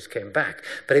 Dreyfus came back.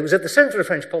 But it was at the centre of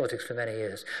French politics for many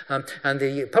years. And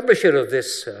the publisher of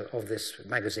this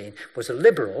magazine was a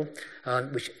liberal,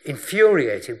 which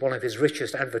infuriated one of his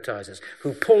richest advertisers,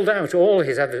 who pulled out all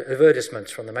his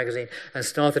advertisements from the magazine and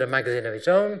started a magazine of its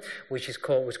own, which was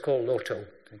called L'Auto.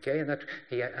 Okay,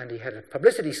 and he had a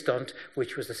publicity stunt,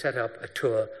 which was to set up a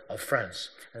tour of France.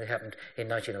 And it happened in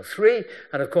 1903,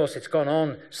 and of course it's gone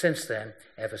on since then,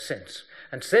 ever since.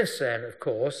 And since then, of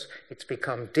course, it's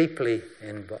become deeply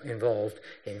involved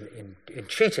in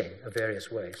cheating of various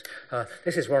ways.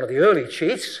 This is one of the early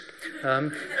cheats.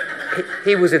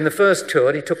 He was in the first tour,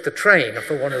 and he took the train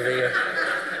for one of the...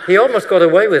 he almost got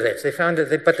away with it.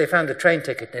 But they found the train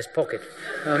ticket in his pocket.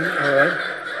 All right.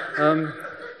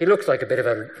 He looks like a bit of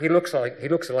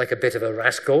a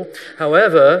rascal.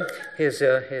 However, his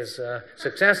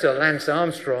successor, Lance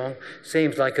Armstrong,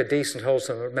 seems like a decent,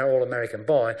 wholesome, all-American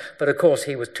boy. But of course,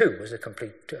 he was a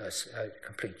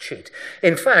complete cheat.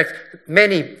 In fact,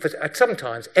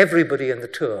 sometimes everybody in the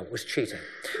tour was cheating,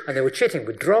 and they were cheating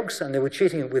with drugs, and they were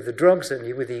cheating with the drugs and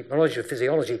with the molecular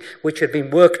physiology, which had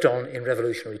been worked on in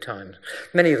revolutionary times.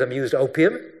 Many of them used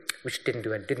opium, which didn't do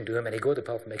them any good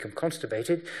apart from make them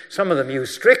constipated. Some of them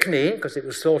used strychnine because it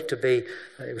was thought to be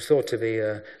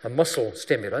a muscle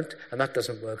stimulant, and that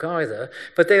doesn't work either.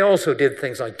 But they also did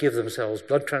things like give themselves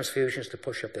blood transfusions to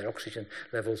push up their oxygen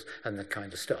levels and that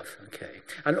kind of stuff. Okay,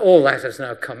 and all that has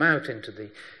now come out into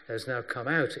the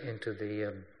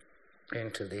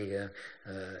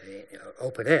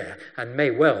open air, and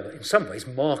may well, in some ways,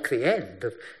 mark the end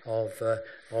of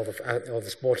the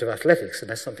sport of athletics,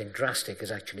 unless something drastic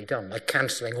is actually done, like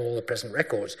cancelling all the present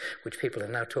records, which people are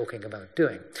now talking about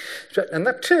doing. And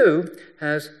that too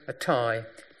has a tie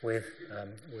with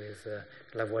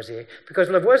Lavoisier, because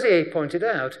Lavoisier pointed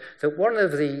out that one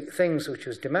of the things which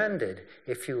was demanded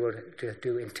if you were to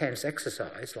do intense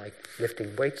exercise, like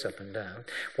lifting weights up and down,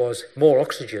 was more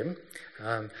oxygen,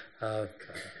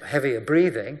 heavier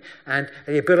breathing, and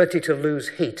the ability to lose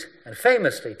heat. And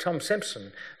famously, Tom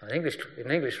Simpson, an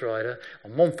English writer,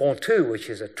 on Mont Ventoux, which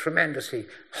is a tremendously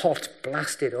hot,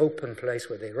 blasted, open place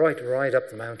where they ride up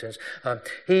the mountains,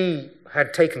 he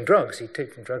had taken drugs. He'd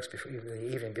taken drugs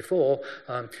the evening before,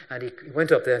 and he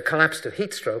went up there and collapsed of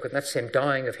heat stroke, and that's him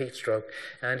dying of heat stroke.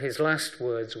 And his last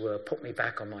words were, "Put me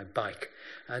back on my bike."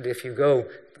 And if you go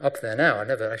up there now, I've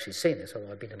never actually seen this,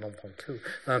 although I've been to Mont Ventoux,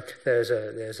 there's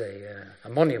a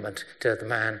monument to the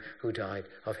man who died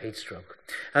of heat stroke.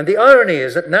 And the irony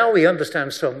is that now we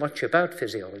understand so much about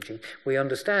physiology, we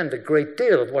understand a great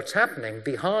deal of what's happening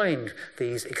behind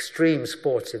these extreme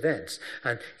sports events,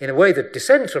 and in a way that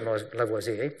descends from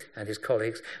Lavoisier and his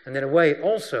colleagues, and in a way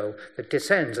also that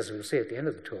descends, as we'll see at the end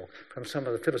of the talk, from some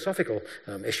of the philosophical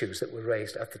issues that were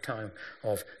raised at the time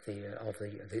of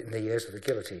in the years of the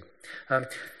guillotine.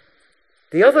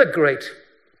 The other great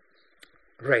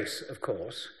race, of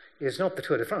course, is not the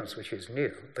Tour de France, which is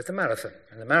new, but the marathon.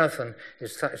 And the marathon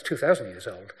is 2,000 years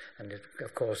old, and it,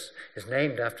 of course, is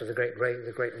named after the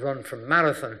great run from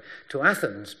Marathon to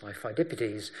Athens by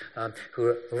Phidippides,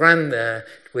 who ran there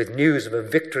with news of a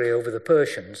victory over the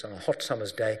Persians on a hot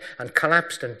summer's day and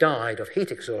collapsed and died of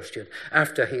heat exhaustion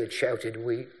after he had shouted,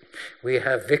 We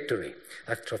have victory.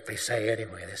 That's what they say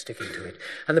anyway, they're sticking to it.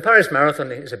 And the Paris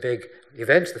Marathon is a big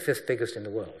event, the 5th biggest in the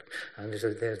world. And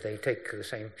they take the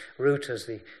same route as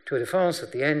the Tour de France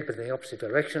at the end, but in the opposite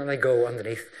direction, and they go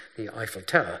underneath the Eiffel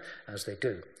Tower, as they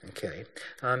do. Okay.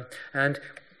 And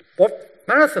what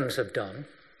marathons have done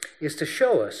is to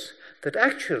show us that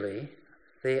actually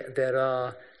there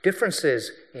are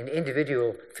differences in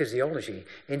individual physiology,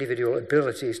 individual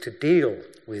abilities to deal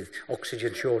with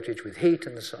oxygen shortage, with heat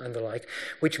and the like,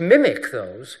 which mimic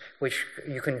those which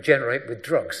you can generate with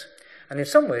drugs. And in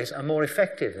some ways are more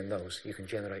effective than those you can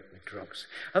generate with drugs.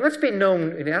 And that's been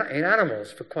known in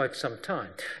animals for quite some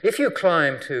time. If you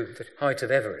climb to the height of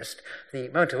Everest, the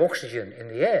amount of oxygen in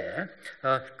the air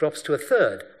drops to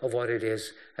 1/3 of what it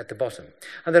is at the bottom.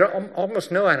 And there are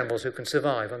almost no animals who can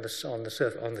survive on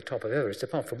the top of Everest,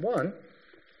 apart from one,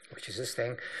 which is this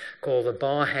thing called the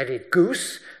bar-headed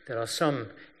goose. There are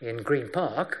some in Green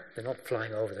Park. They're not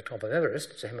flying over the top of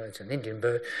Everest. It's an Indian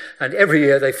bird. And every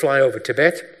year they fly over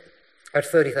Tibet at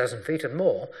 30,000 feet and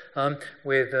more,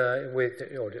 with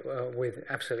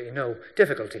absolutely no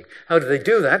difficulty. How do they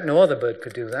do that? No other bird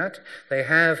could do that. They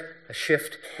have a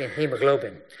shift in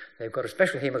hemoglobin. They've got a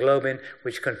special hemoglobin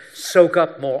which can soak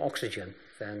up more oxygen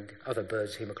than other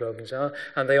birds' hemoglobins are,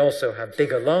 and they also have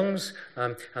bigger lungs,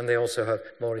 and they also have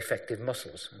more effective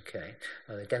muscles,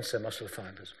 denser muscle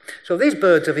fibers. So these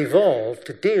birds have evolved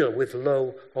to deal with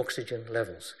low oxygen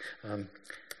levels.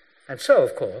 And so,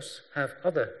 of course, have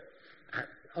other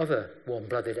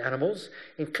warm-blooded animals,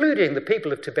 including the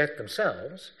people of Tibet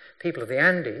themselves, people of the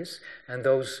Andes, and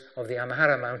those of the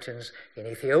Amhara Mountains in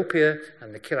Ethiopia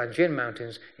and the Kiranjin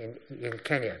Mountains in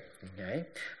Kenya. Okay?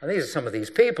 And these are some of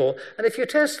these people, and if you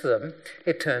test them,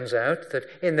 it turns out that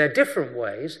in their different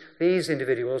ways, these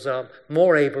individuals are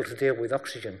more able to deal with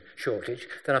oxygen shortage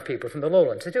than are people from the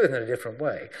lowlands. They do it in a different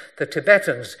way. The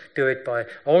Tibetans do it by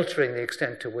altering the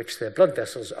extent to which their blood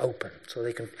vessels open, so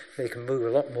they can move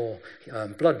a lot more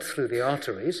blood through the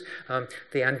arteries.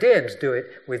 The Andeans do it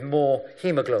with more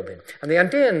hemoglobin. And the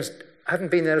Andeans haven't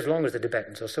been there as long as the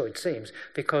Tibetans, or so it seems,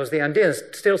 because the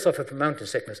Andeans still suffer from mountain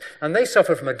sickness, and they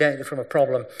suffer from a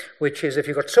problem, which is if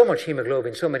you've got so much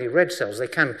hemoglobin, so many red cells, they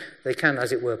can,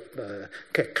 as it were,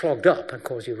 get clogged up and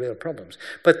cause you real problems.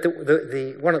 But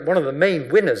one of the main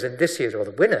winners in this year's, or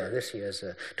the winner of this year's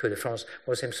Tour de France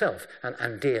was himself, an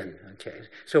Andean. Okay,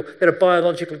 so there are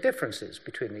biological differences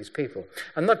between these people,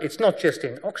 and it's not just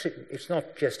in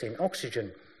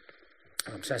oxygen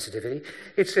sensitivity,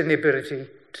 it's in the ability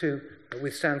to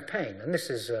withstand pain. And this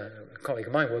is a colleague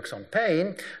of mine works on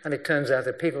pain, and it turns out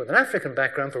that people with an African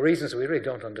background, for reasons we really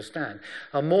don't understand,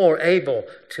 are more able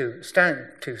to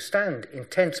stand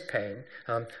intense pain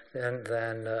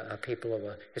than people of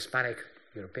a Hispanic,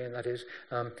 European that is,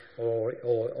 or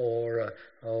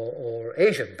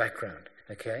Asian background.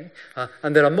 Okay,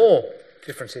 and there are more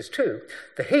differences too.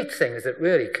 The heat thing is that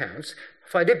really counts.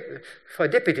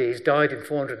 Pheidippides died in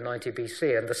 490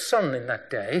 BC, and the Sun in that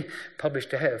day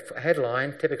published a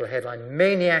typical headline,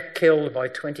 "Maniac killed by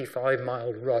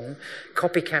 25-mile run,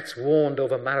 copycats warned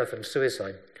over marathon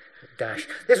suicide dash."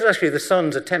 This was actually the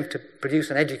Sun's attempt to produce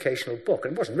an educational book,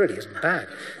 and it isn't bad.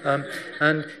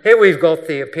 And here we've got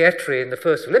the Pietri in the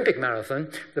first Olympic marathon.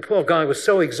 The poor guy was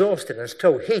so exhausted and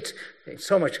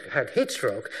so much had heat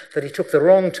stroke that he took the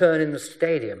wrong turn in the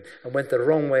stadium and went the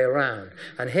wrong way around.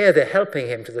 And here they're helping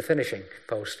him to the finishing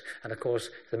post, and of course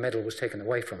the medal was taken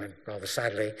away from him, rather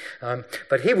sadly.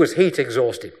 But he was heat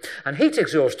exhausted. And heat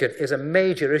exhaustion is a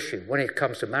major issue when it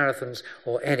comes to marathons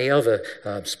or any other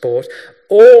sport.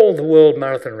 All the world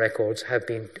marathon records have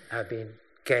been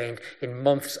gained in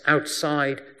months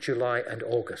outside July and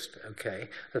August. Okay,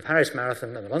 the Paris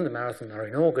Marathon and the London Marathon are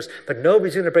in August, but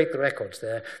nobody's going to break the records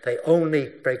there. They only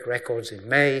break records in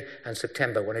May and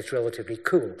September when it's relatively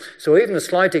cool. So even a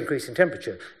slight increase in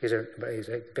temperature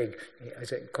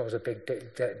causes a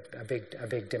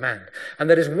big demand. And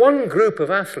there is one group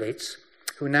of athletes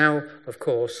who now, of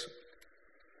course,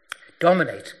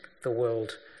 dominate the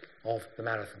world of the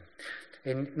marathon.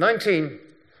 In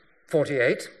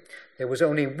 1948, there was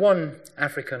only one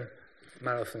African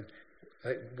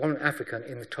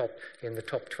in the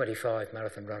top 25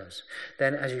 marathon runners.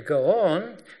 Then as you go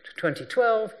on to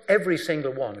 2012, every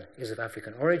single one is of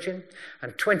African origin,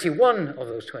 and 21 of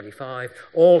those 25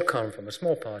 all come from a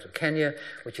small part of Kenya,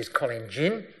 which is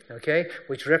Kalenjin. okay,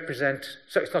 which represent,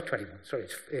 so it's not 21, sorry,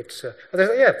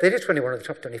 it is 21 of the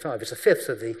top 25. It's a fifth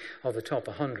of the top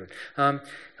 100.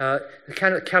 The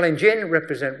Kalenjin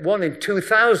represent 1 in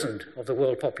 2,000 of the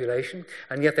world population,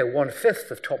 and yet they're 1/5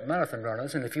 of top marathon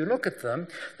runners. And if you look at them,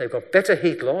 they've got better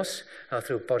heat loss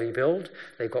through body build.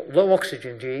 They've got low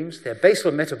oxygen genes. Their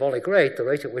basal metabolic rate, the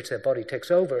rate at which their body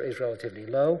takes over, is relatively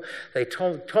low. They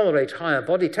tolerate higher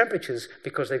body temperatures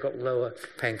because they've got lower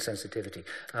pain sensitivity.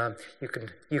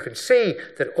 You can see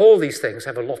that all these things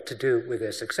have a lot to do with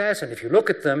their success. And if you look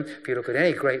at them, if you look at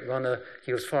any great runner,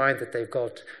 you'll find that they've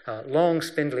got long,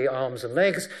 spindly arms and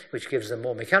legs, which gives them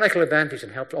more mechanical advantage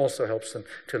and also helps them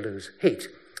to lose heat.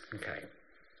 Okay.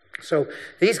 So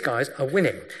these guys are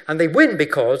winning. And they win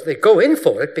because they go in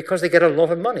for it because they get a lot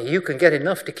of money. You can get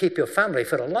enough to keep your family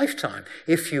for a lifetime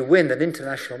if you win an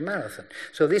international marathon.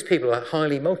 So these people are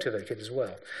highly motivated as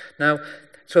well. Now,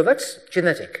 so that's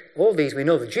genetic. All these, we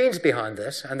know the genes behind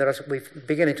this, and we're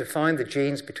beginning to find the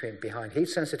genes behind heat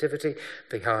sensitivity,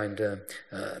 behind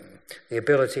the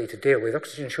ability to deal with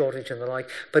oxygen shortage and the like.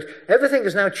 But everything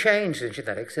has now changed in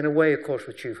genetics in a way, of course,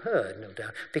 which you've heard, no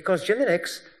doubt, because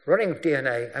genetics, running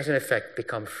DNA, has in effect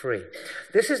become free.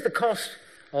 This is the cost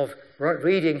of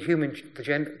reading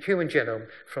the human genome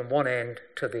from one end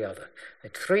to the other.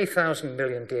 It's 3,000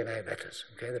 million DNA letters.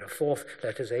 Okay, there are 4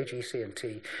 letters, A, G, C, and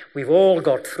T. We've all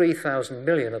got 3,000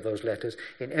 million of those letters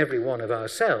in every one of our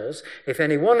cells. If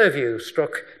any one of you,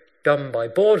 struck dumb by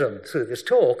boredom through this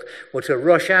talk, were to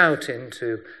rush out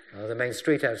into the main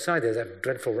street outside, there's that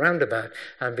dreadful roundabout,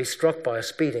 and be struck by a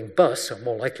speeding bus, or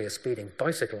more likely a speeding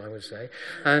bicycle, I would say,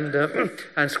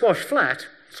 and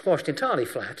squashed entirely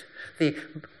flat, the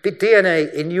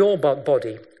DNA in your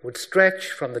body would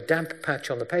stretch from the damp patch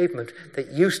on the pavement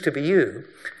that used to be you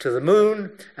to the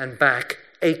moon and back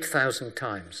 8,000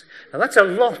 times. Now that's a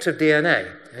lot of DNA,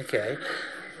 okay?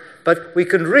 But we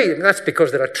can read, and that's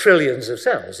because there are trillions of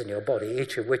cells in your body,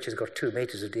 each of which has got 2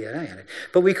 meters of DNA in it.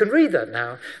 But we can read that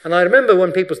now. And I remember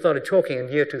when people started talking in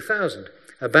the year 2000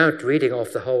 about reading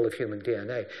off the whole of human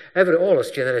DNA, all us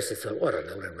geneticists thought, what a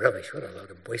load of rubbish, what a load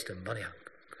of waste of money.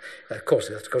 Of course,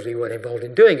 that's because we weren't involved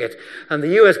in doing it. And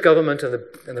the US government and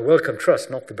the Wellcome Trust,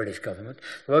 not the British government,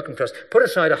 the Wellcome Trust, put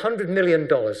aside $100 million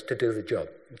to do the job,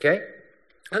 okay?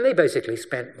 And they basically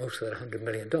spent most of that $100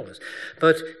 million.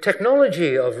 But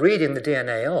technology of reading the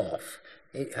DNA off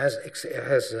it has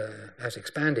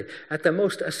expanded at the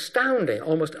most astounding,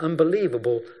 almost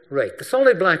unbelievable rate. The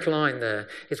solid black line there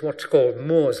is what's called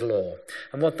Moore's law.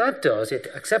 And what that does, it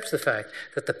accepts the fact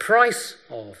that the price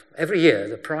of, every year,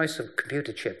 the price of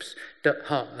computer chips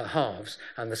halves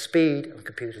and the speed of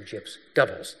computer chips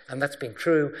doubles. And that's been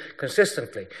true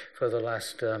consistently for the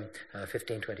last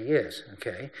 15, 20 years.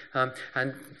 Okay, and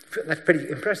that's pretty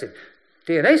impressive.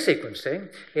 DNA sequencing,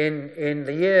 in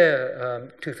the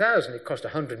year 2000, it cost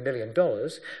 $100 million.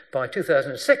 By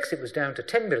 2006, it was down to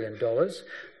 $10 million.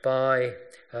 By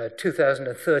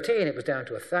 2013, it was down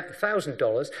to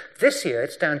 $1,000. This year,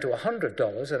 it's down to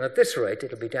 $100, and at this rate,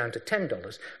 it'll be down to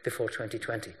 $10 before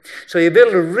 2020. So you'll be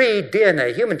able to read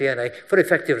DNA, human DNA, for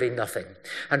effectively nothing.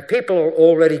 And people are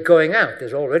already going out.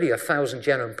 There's already a 1,000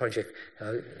 genome project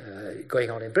going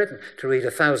on in Britain to read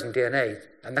 1,000 DNA.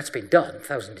 And that's been done.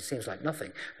 1,000, it seems like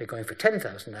nothing. They're going for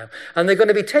 10,000 now. And they're going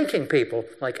to be taking people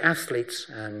like athletes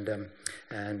and the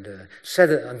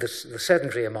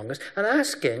sedentary among us and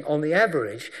asking, on the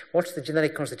average, what's the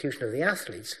genetic constitution of the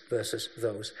athletes versus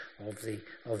those of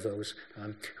those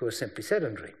who are simply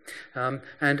sedentary. And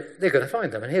they're going to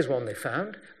find them. And here's one they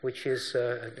found, which is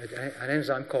an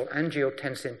enzyme called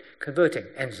angiotensin converting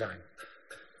enzyme.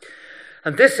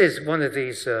 And this is one of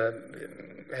these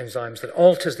enzymes that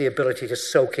alters the ability to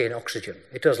soak in oxygen.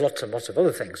 It does lots and lots of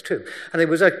other things too. And it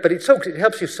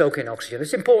helps you soak in oxygen.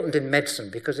 It's important in medicine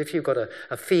because if you've got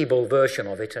a feeble version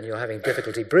of it and you're having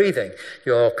difficulty breathing,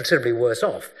 you're considerably worse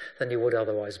off than you would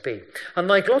otherwise be. And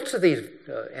like lots of these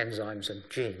enzymes and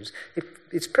genes,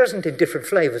 it's present in different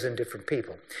flavors in different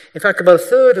people. In fact, about a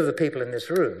third of the people in this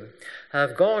room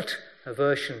have got a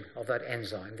version of that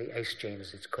enzyme, the ACE gene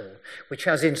as it's called, which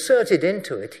has inserted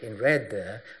into it, in red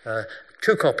there,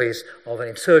 2 copies of an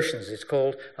insertion, as it's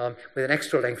called, with an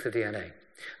extra length of DNA.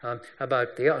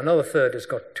 Another third has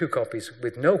got 2 copies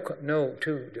with two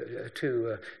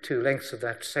lengths of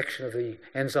that section of the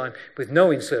enzyme with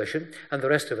no insertion, and the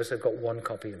rest of us have got 1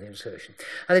 copy of the insertion.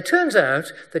 And it turns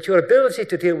out that your ability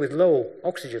to deal with low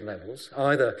oxygen levels,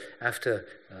 either after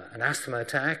an asthma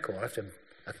attack or after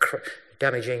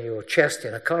damaging your chest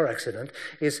in a car accident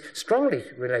is strongly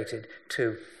related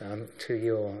to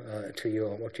your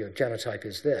what your genotype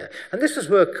is there. And this was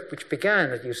work which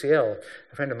began at UCL.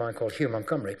 A friend of mine called Hugh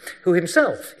Montgomery, who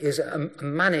himself is a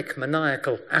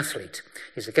maniacal athlete.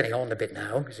 He's getting on a bit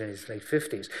now. He's in his late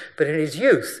 50s. But in his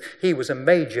youth, he was a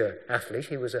major athlete.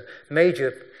 He was a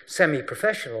major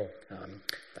semi-professional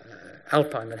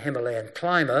alpine and Himalayan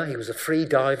climber. He was a free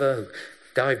diver who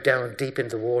dived down deep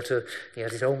into the water. He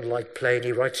had his own light plane.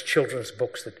 He writes children's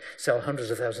books that sell hundreds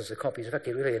of thousands of copies. In fact,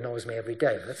 he really annoys me every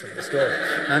day. But that's another story.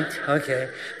 Okay.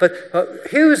 But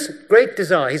Hugh's great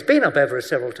desire, he's been up Everest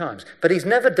several times, but he's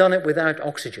never done it without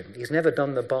oxygen. He's never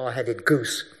done the bar-headed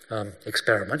goose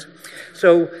experiment.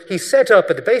 So he set up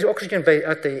at the base oxygen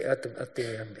at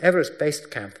the Everest Base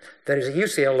Camp. There is a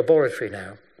UCL laboratory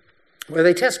now, where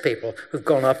they test people who've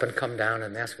gone up and come down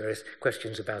and ask various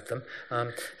questions about them.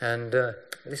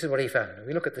 This is what he found.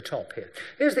 We look at the top here.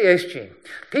 Here's the ACE gene.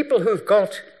 People who've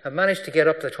have managed to get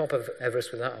up the top of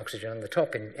Everest without oxygen, and the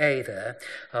top in A there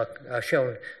are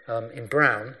shown in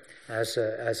brown as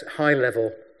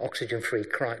high-level oxygen-free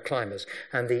climbers,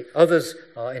 and the others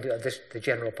are the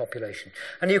general population.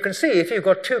 And you can see if you've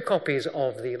got 2 copies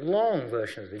of the long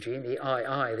version of the gene, the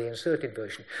II, the inserted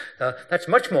version, that's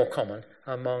much more common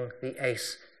among the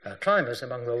ACE climbers,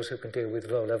 among those who can deal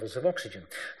with low levels of oxygen.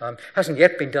 Hasn't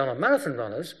yet been done on marathon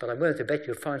runners, but I'm willing to bet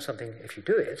you'll find something if you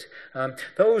do it.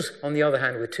 Those, on the other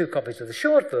hand, with 2 copies of the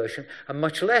short version are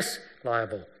much less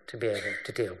liable to be able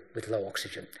to deal with low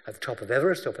oxygen at the top of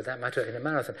Everest, or for that matter in a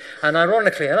marathon. And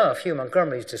ironically enough, Hugh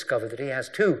Montgomery's discovered that he has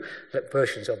 2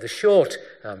 versions of the short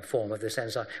form of this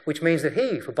enzyme, which means that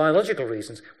he, for biological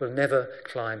reasons, will never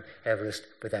climb Everest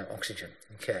without oxygen.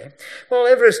 Okay. Well,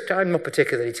 Everest, I'm not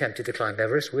particularly tempted to climb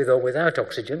Everest with or without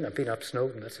oxygen. I've been up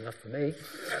Snowdon, that's enough for me.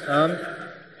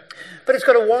 But it's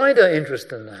got a wider interest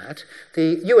than that.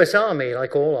 The US Army,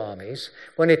 like all armies,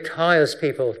 when it hires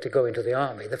people to go into the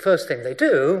army, the first thing they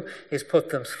do is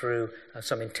put them through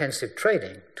some intensive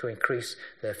training to increase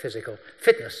their physical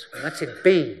fitness. And that's in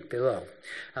B below.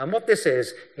 And what this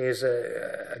is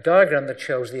a diagram that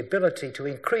shows the ability to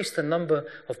increase the number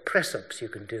of press-ups you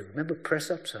can do. Remember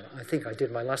press-ups? I think I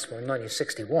did my last one in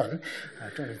 1961. I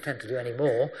don't intend to do any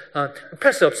more.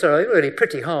 Press-ups are really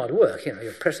pretty hard work. You know,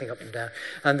 you're pressing up and down.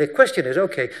 And the question is,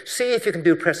 okay, see if you can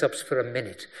do press-ups for a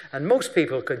minute. And most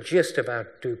people can just about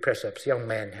do press-ups. Young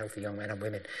men, healthy young men and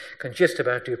women, can just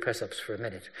about do press-ups for a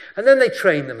minute. And then they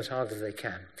train them as hard as they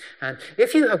can. And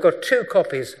if you have got 2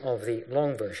 copies of the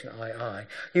long version, II,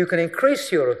 you can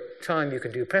increase your time you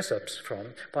can do press-ups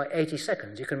from by 80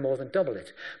 seconds. You can more than double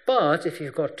it. But if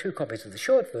you've got 2 copies of the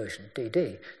short version,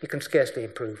 DD, you can scarcely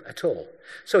improve at all.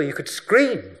 So you could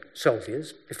screen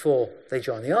soldiers before they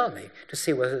join the army to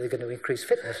see whether they're going to increase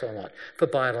fitness or not for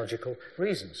biological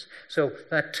reasons. So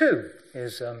that too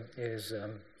is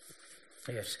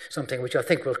something which I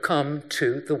think will come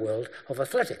to the world of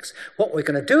athletics. What we're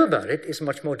going to do about it is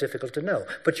much more difficult to know.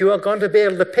 But you are going to be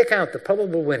able to pick out the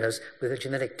probable winners with a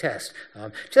genetic test.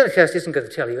 Genetic test isn't going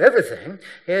to tell you everything.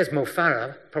 Here's Mo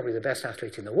Farah, probably the best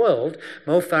athlete in the world.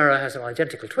 Mo Farah has an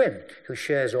identical twin who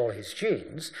shares all his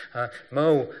genes.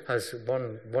 Mo has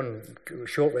won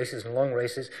short races and long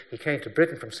races. He came to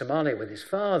Britain from Somalia with his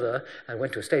father and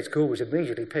went to a state school, was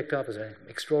immediately picked up as an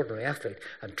extraordinary athlete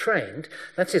and trained.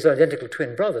 That's his identical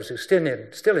twin brothers who's still in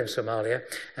Somalia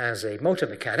as a motor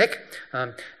mechanic.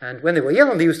 And when they were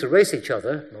young, they used to race each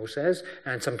other, Mo says,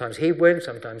 and sometimes he'd win,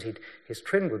 sometimes his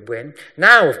twin would win.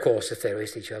 Now, of course, if they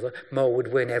raced each other, Mo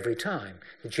would win every time.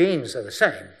 The genes are the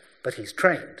same, but he's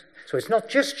trained. So it's not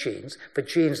just genes, but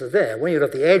genes are there. When you've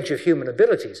got the edge of human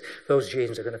abilities, those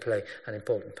genes are going to play an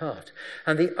important part.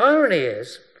 And the irony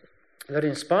is that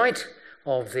in spite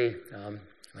of the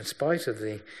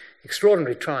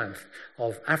extraordinary triumph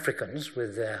of Africans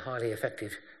with their highly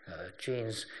effective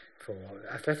genes for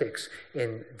athletics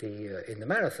in the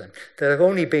marathon, there have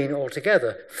only been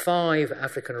altogether 5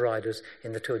 African riders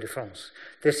in the Tour de France.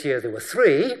 This year there were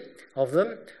 3 of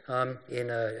them in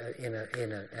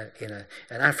an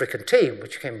African team,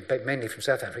 which came mainly from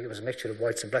South Africa. It was a mixture of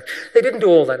whites and blacks. They didn't do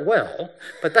all that well,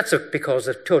 but that's because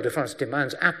the Tour de France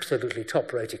demands absolutely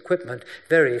top-rate equipment,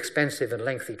 very expensive and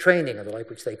lengthy training and the like,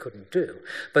 which they couldn't do.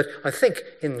 But I think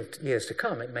in years to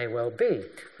come, it may well be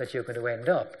that you're going to end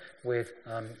up with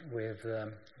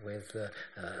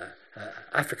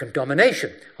African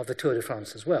domination of the Tour de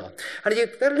France as well. And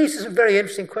that leads to some very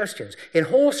interesting questions. In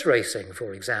horse racing,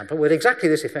 for example, where exactly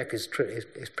this effect is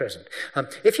present,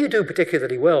 if you do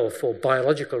particularly well for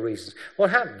biological reasons,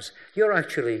 what happens? You're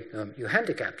actually you're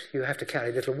handicapped. You have to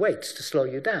carry little weights to slow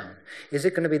you down. Is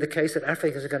it going to be the case that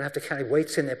Africans are going to have to carry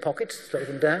weights in their pockets to slow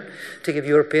them down to give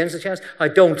Europeans a chance? I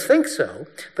don't think so,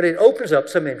 but it opens up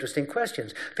some interesting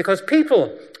questions, because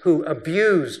people who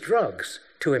abuse drugs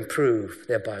to improve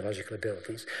their biological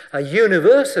abilities are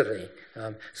universally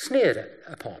sneered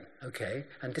upon, okay,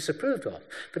 and disapproved of.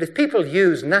 But if people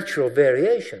use natural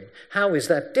variation, how is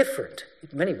that different?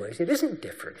 In many ways, it isn't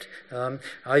different.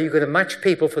 Are you going to match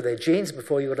people for their genes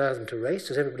before you allow them to race?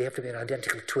 Does everybody have to be an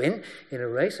identical twin in a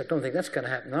race? I don't think that's going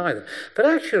to happen either. But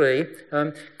actually,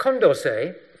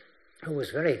 Condorcet, who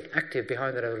was very active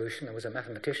behind the revolution and was a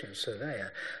mathematician and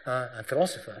surveyor and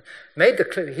philosopher,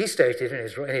 he stated in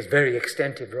his very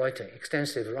extensive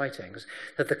writings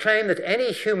that the claim that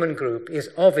any human group is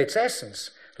of its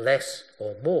essence less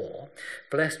or more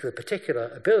blessed with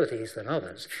particular abilities than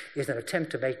others is an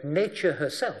attempt to make nature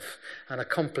herself an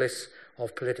accomplice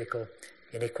of political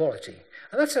inequality.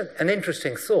 And that's an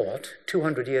interesting thought,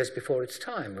 200 years before its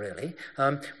time, really,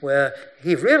 where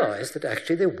he realized that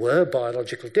actually there were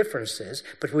biological differences,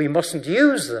 but we mustn't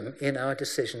use them in our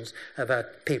decisions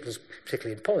about people's,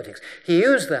 particularly in politics. He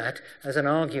used that as an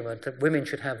argument that women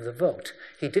should have the vote.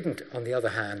 He didn't, on the other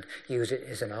hand, use it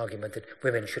as an argument that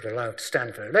women should be allowed to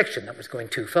stand for election. That was going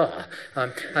too far.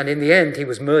 And in the end, he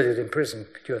was murdered in prison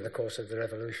during the course of the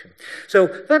revolution. So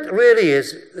that really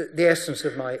is the essence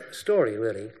of my story,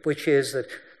 really, which is that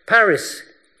Paris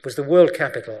was the world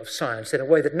capital of science in a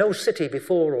way that no city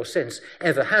before or since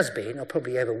ever has been, or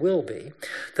probably ever will be,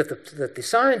 that the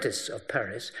scientists of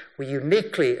Paris were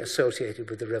uniquely associated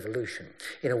with the revolution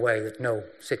in a way that no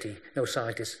city, no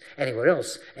scientists anywhere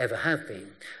else ever have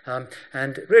been.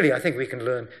 And really, I think we can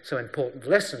learn some important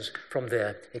lessons from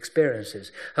their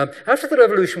experiences. After the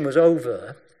revolution was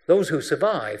over, those who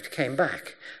survived came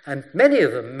back, and many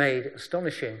of them made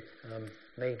astonishing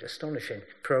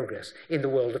progress in the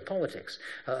world of politics.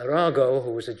 Arago,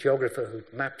 who was a geographer who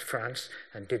mapped France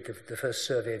and did the first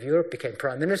survey of Europe, became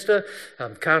prime minister.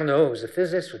 Carnot, who was a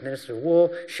physicist, was minister of war.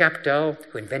 Chaptal,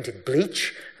 who invented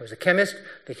bleach, who was a chemist,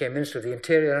 became minister of the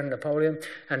interior under Napoleon.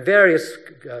 And various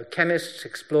chemists,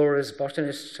 explorers,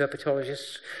 botanists,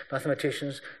 herpetologists,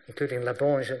 mathematicians, including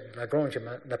Lagrange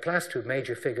and Laplace, two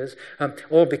major figures,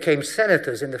 all became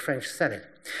senators in the French Senate.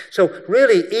 So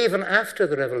really, even after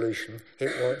the revolution,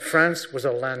 France was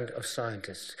a land of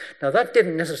scientists. Now, that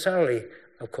didn't necessarily,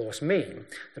 of course, mean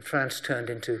that France turned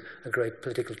into a great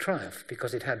political triumph,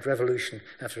 because it had revolution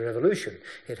after revolution.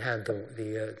 It had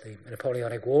the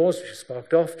Napoleonic Wars, which were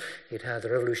sparked off. It had the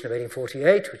Revolution of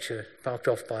 1848, which was sparked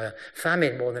off by a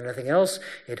famine more than anything else.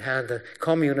 It had the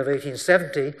Commune of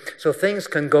 1870. So things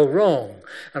can go wrong.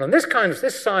 And on this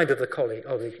side of the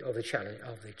channel,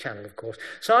 of course,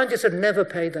 scientists had never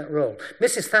played that role.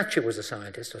 Mrs. Thatcher was a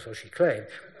scientist, or so she claimed,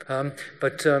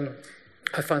 but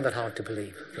I find that hard to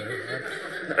believe.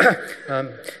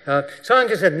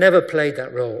 Scientists had never played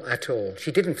that role at all.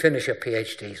 She didn't finish her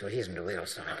PhD, so she isn't a real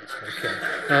scientist. Okay.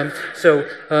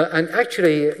 And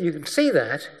actually, you can see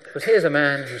that, because here's a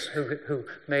man who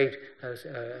made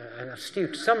an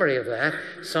astute summary of that.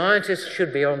 Scientists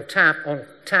should be on tap and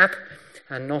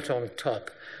not on top.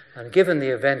 And given the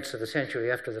events of the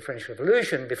century after the French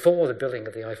Revolution, before the building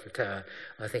of the Eiffel Tower,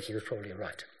 I think he was probably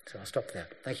right. So I'll stop there.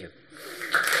 Thank you.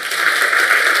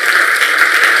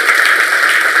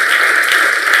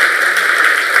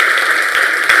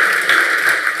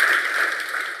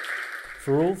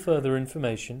 For all further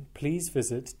information, please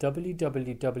visit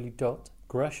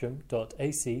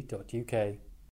www.gresham.ac.uk.